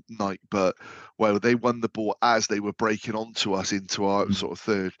Knight, but they won the ball as they were breaking onto us into our sort of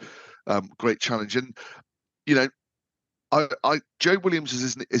third. Great challenge, and you know, Joe Williams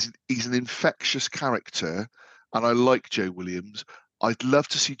he's an infectious character, and I like Joe Williams. I'd love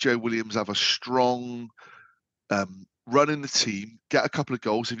to see Joe Williams have a strong run in the team, get a couple of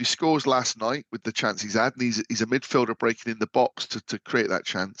goals. If he scores last night with the chance he's had, and he's a midfielder breaking in the box to create that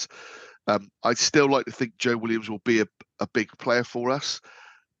chance, I'd still like to think Joe Williams will be a big player for us.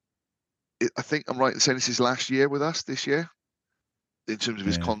 I think I'm right in saying this is last year with us this year in terms of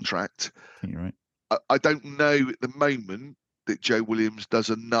his contract. I think you're right. I don't know at the moment that Joe Williams does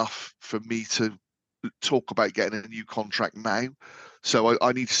enough for me to talk about getting a new contract now. So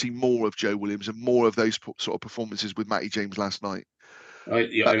I need to see more of Joe Williams and more of those sort of performances with Matty James last night.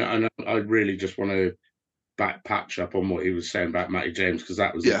 I really just want to patch up on what he was saying about Matty James, because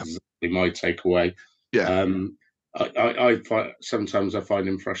that was exactly my takeaway. Yeah. I sometimes I find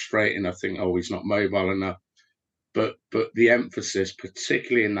him frustrating. I think, he's not mobile enough. But the emphasis,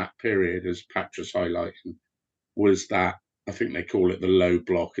 particularly in that period, as Patch was highlighting, was that, I think they call it the low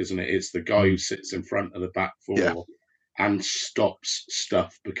block, isn't it? It's the guy who sits in front of the back four and stops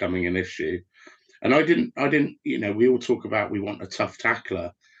stuff becoming an issue. And I didn't, we all talk about we want a tough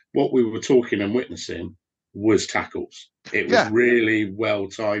tackler. What we were talking and witnessing was tackles. It was really well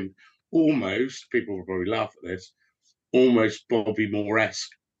timed, almost, people will probably laugh at this, almost Bobby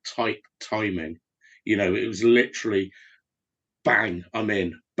Moore-esque type timing. It was literally bang, I'm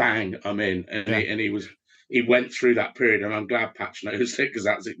in, bang, I'm in. And he went through that period, and I'm glad Patch noticed it, because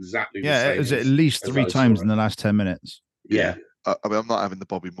that's exactly the same. Yeah, it was at least 3 times in the last 10 minutes. Yeah. I mean, I'm not having the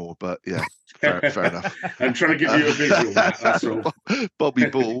Bobby Moore, but yeah, fair enough. I'm trying to give you a visual, Matt, that's all. Bobby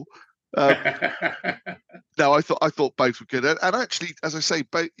Ball. No, I thought both were good. And actually, as I say,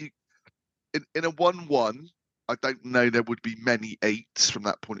 both in a 1-1, I don't know there would be many 8s from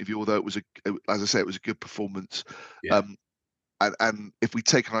that point of view, although it was as I say, it was a good performance. Yeah. And if we'd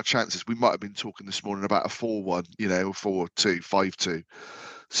taken our chances, we might have been talking this morning about a 4-1, or 4-2, 5-2.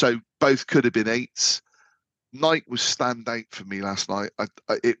 So both could have been 8s. Knight was standout for me last night.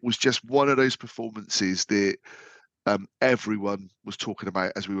 It was just one of those performances that everyone was talking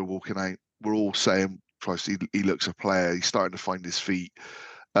about as we were walking out. We're all saying, Christ, he looks a player. He's starting to find his feet.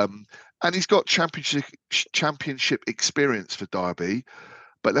 And he's got championship experience for Derby.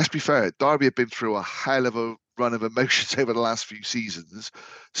 But let's be fair, Derby have been through a hell of a run of emotions over the last few seasons.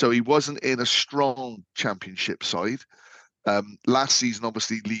 So he wasn't in a strong championship side. Last season,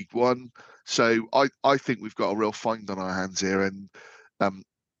 obviously, League One. So I think we've got a real find on our hands here. And,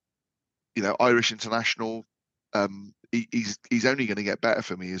 Irish international, he's only going to get better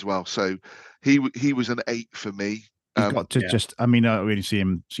for me as well. So he was an 8 for me. He's got to just, I mean, I don't really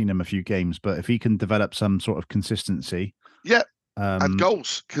seen him a few games, but if he can develop some sort of consistency. Yeah. And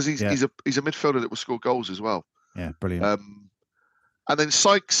goals, because he's a midfielder that will score goals as well. Yeah, brilliant. And then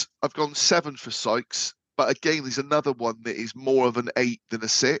Sykes, I've gone 7 for Sykes. But again, there's another one that is more of an 8 than a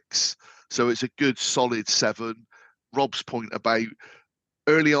 6. So it's a good, solid 7. Rob's point about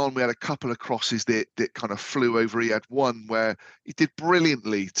early on, we had a couple of crosses that kind of flew over. He had one where he did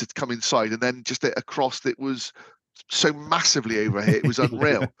brilliantly to come inside, and then just a cross that was so massively overhit. It was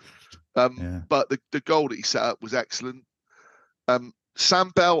unreal. But the goal that he set up was excellent.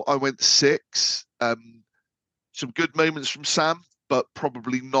 Sam Bell, I went 6. Some good moments from Sam, but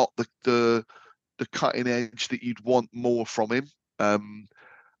probably not the cutting edge that you'd want more from him.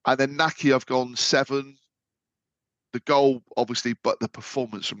 And then Naki, I've gone 7. The goal, obviously, but the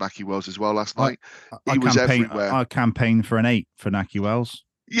performance from Naki Wells as well last night. He was everywhere. I campaign for an 8 for Naki Wells.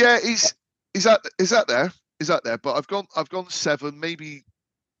 Yeah, is that there? But I've gone 7. Maybe,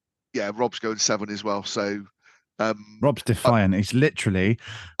 Rob's going 7 as well. So Rob's defiant. He's literally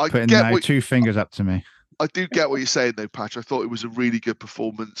putting now 2 fingers up to me. I do get what you're saying, though, Patch. I thought it was a really good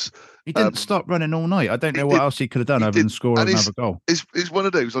performance. He didn't stop running all night. I don't know what else he could have done other than score another goal. It's one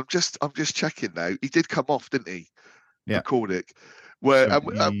of those. I'm just checking now. He did come off, didn't he? Yeah. Cordic. Where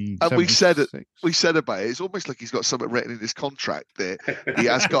and we said about it. It's almost like he's got something written in his contract that he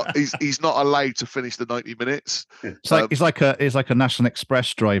has got. He's not allowed to finish the 90 minutes. It's like he's like a National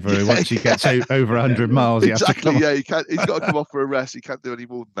Express driver who once he gets over 100 miles, exactly. He can't. He's got to come off for a rest. He can't do any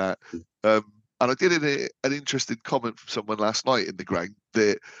more than that. And I did an interesting comment from someone last night in the ground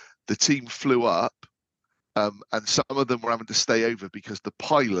that the team flew up, and some of them were having to stay over because the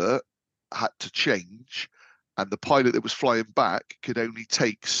pilot had to change, and the pilot that was flying back could only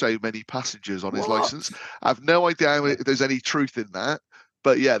take so many passengers on his What? license. I have no idea if there's any truth in that,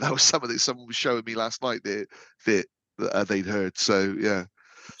 but yeah, that was something that someone was showing me last night that they'd heard. So yeah.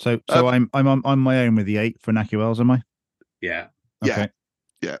 So I'm on my own with the 8 for Naki Wells, am I? Yeah. Okay.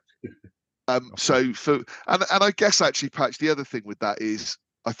 Yeah. So and I guess actually, Patch, the other thing with that is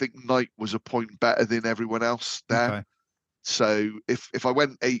I think Knight was a point better than everyone else there. Okay. So if I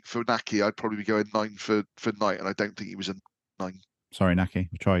went 8 for Naki, I'd probably be going 9 for Knight, and I don't think he was a 9. Sorry, Naki.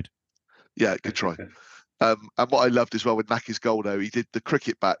 We tried. Yeah, good try. And what I loved as well with Naki's goal, though, he did the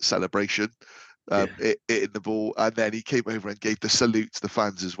cricket bat celebration, hitting the ball, and then he came over and gave the salute to the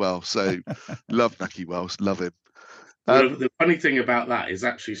fans as well. So love Naki Wells, love him. Well, the funny thing about that is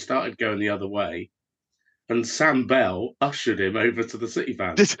actually started going the other way, and Sam Bell ushered him over to the City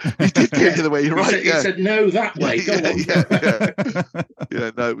fans. He did go the other way. You're right. He said, "No, that way. Go on." Yeah.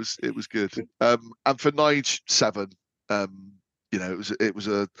 No, it was good. And for Nige 7, it was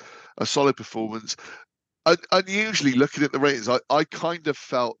a solid performance. Unusually, looking at the ratings, I kind of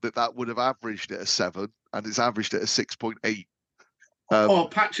felt that would have averaged at a 7, and it's averaged at a 6.8.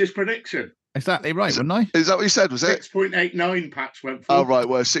 Patch's prediction. Exactly right, wouldn't I? Is that what you said? Was it 6.89? Patch went for. Oh right,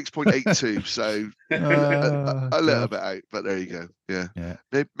 well 6.82, so a little bit out, but there you go. Yeah.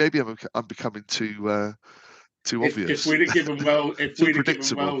 Maybe I'm becoming too obvious. If we'd have given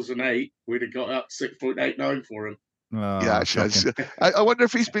Wells an 8, we'd have got up 6.89 for him. Yeah, actually, I wonder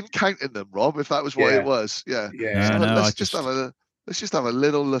if he's been counting them, Rob. If that was what it was, let's just have a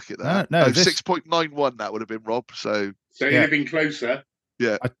little look at that. 6.91 that would have been Rob. So you'd have been closer.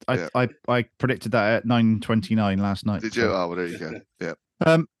 Yeah, I predicted that at 9:29 last night. Did you? Oh, well, there you go. Yeah.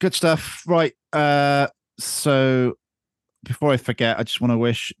 Good stuff. Right. So before I forget, I just want to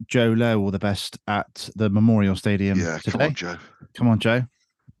wish Joe Lowe all the best at the Memorial Stadium today. Come on, Joe. Come on, Joe.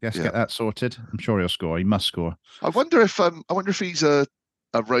 Let's get that sorted. I'm sure he'll score. He must score. I wonder if he's a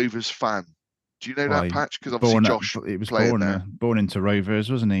Rovers fan. Do you know that, Patch? Because obviously Josh was born into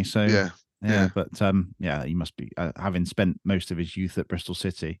Rovers, wasn't he? So yeah. But he must be having spent most of his youth at Bristol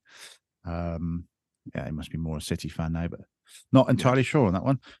City. He must be more a City fan now, but not entirely sure on that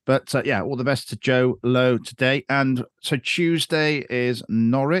one. But all the best to Joe Lowe today. And so Tuesday is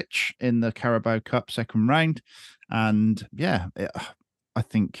Norwich in the Carabao Cup second round, and I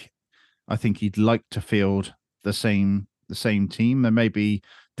think he'd like to field the same team, and maybe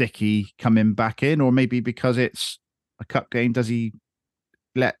Dickie coming back in, or maybe because it's a cup game, does he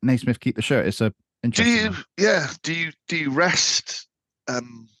let Naismith keep the shirt? It's a interesting. Do you rest?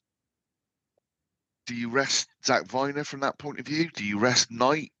 Do you rest Zach Viner from that point of view? Do you rest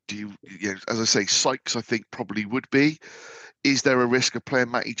Knight? Do you as I say, Sykes I think probably would be. Is there a risk of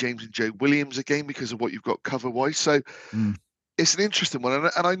playing Matty James and Joe Williams again because of what you've got cover wise? So it's an interesting one,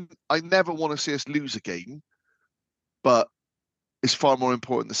 and I never want to see us lose a game, but it's far more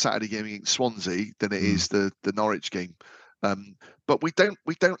important the Saturday game against Swansea than it is the Norwich game. But we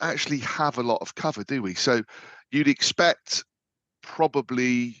don't actually have a lot of cover, do we? So you'd expect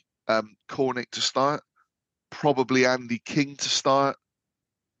probably Cornick to start, probably Andy King to start.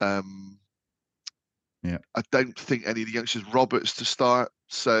 I don't think any of the youngsters, Roberts to start.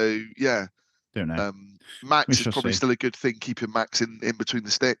 So don't know. Max is probably still a good thing, keeping Max in between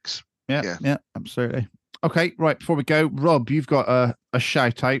the sticks. Yeah, absolutely. Okay, right, before we go, Rob, you've got a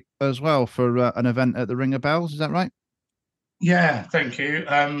shout out as well for an event at the Ring of Bells, is that right? Yeah, thank you.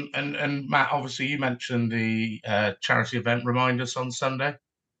 And Matt, obviously you mentioned the charity event. Remind us on Sunday.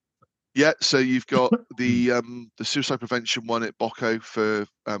 Yeah, so you've got the suicide prevention one at Bocco for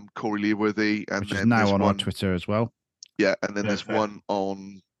Corey Leaworthy, and which is now on our Twitter as well. Yeah, and then there's one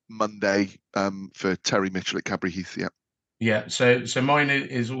on Monday for Terry Mitchell at Cadbury Heath. Yeah, so mine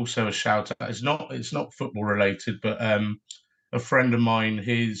is also a shout out. It's not football related, but a friend of mine,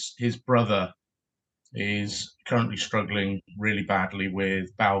 his brother is currently struggling really badly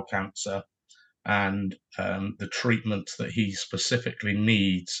with bowel cancer, and the treatments that he specifically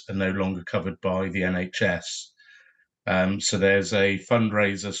needs are no longer covered by the NHS. So there's a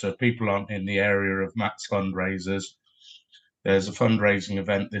fundraiser. So if people aren't in the area of Matt's fundraisers, there's a fundraising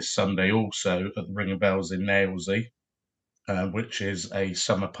event this Sunday also at the Ring of Bells in Nailsea, which is a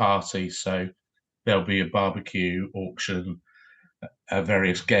summer party. So there'll be a barbecue, auction,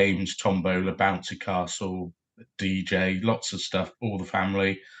 various games, tombola, bouncy castle, DJ, lots of stuff, all the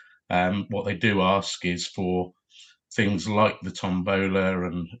family. What they do ask is for things like the tombola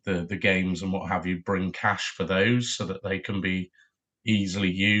and the games and what have you, bring cash for those so that they can be easily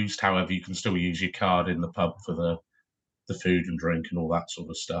used. However, you can still use your card in the pub for the food and drink and all that sort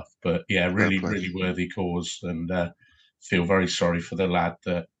of stuff. But really worthy cause, and feel very sorry for the lad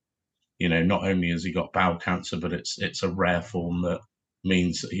that not only has he got bowel cancer, but it's a rare form that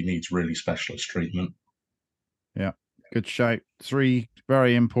means that he needs really specialist treatment. Yeah, good shout. 3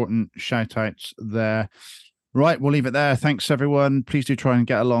 very important shout outs there. Right, we'll leave it there. Thanks, everyone. Please do try and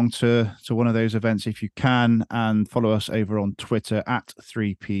get along to one of those events if you can, and follow us over on Twitter at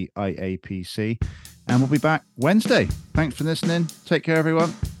 3PIAPC. And we'll be back Wednesday. Thanks for listening. Take care,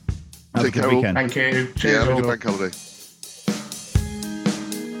 everyone. Have a good weekend. Thank you. Cheers. Have a good bank holiday.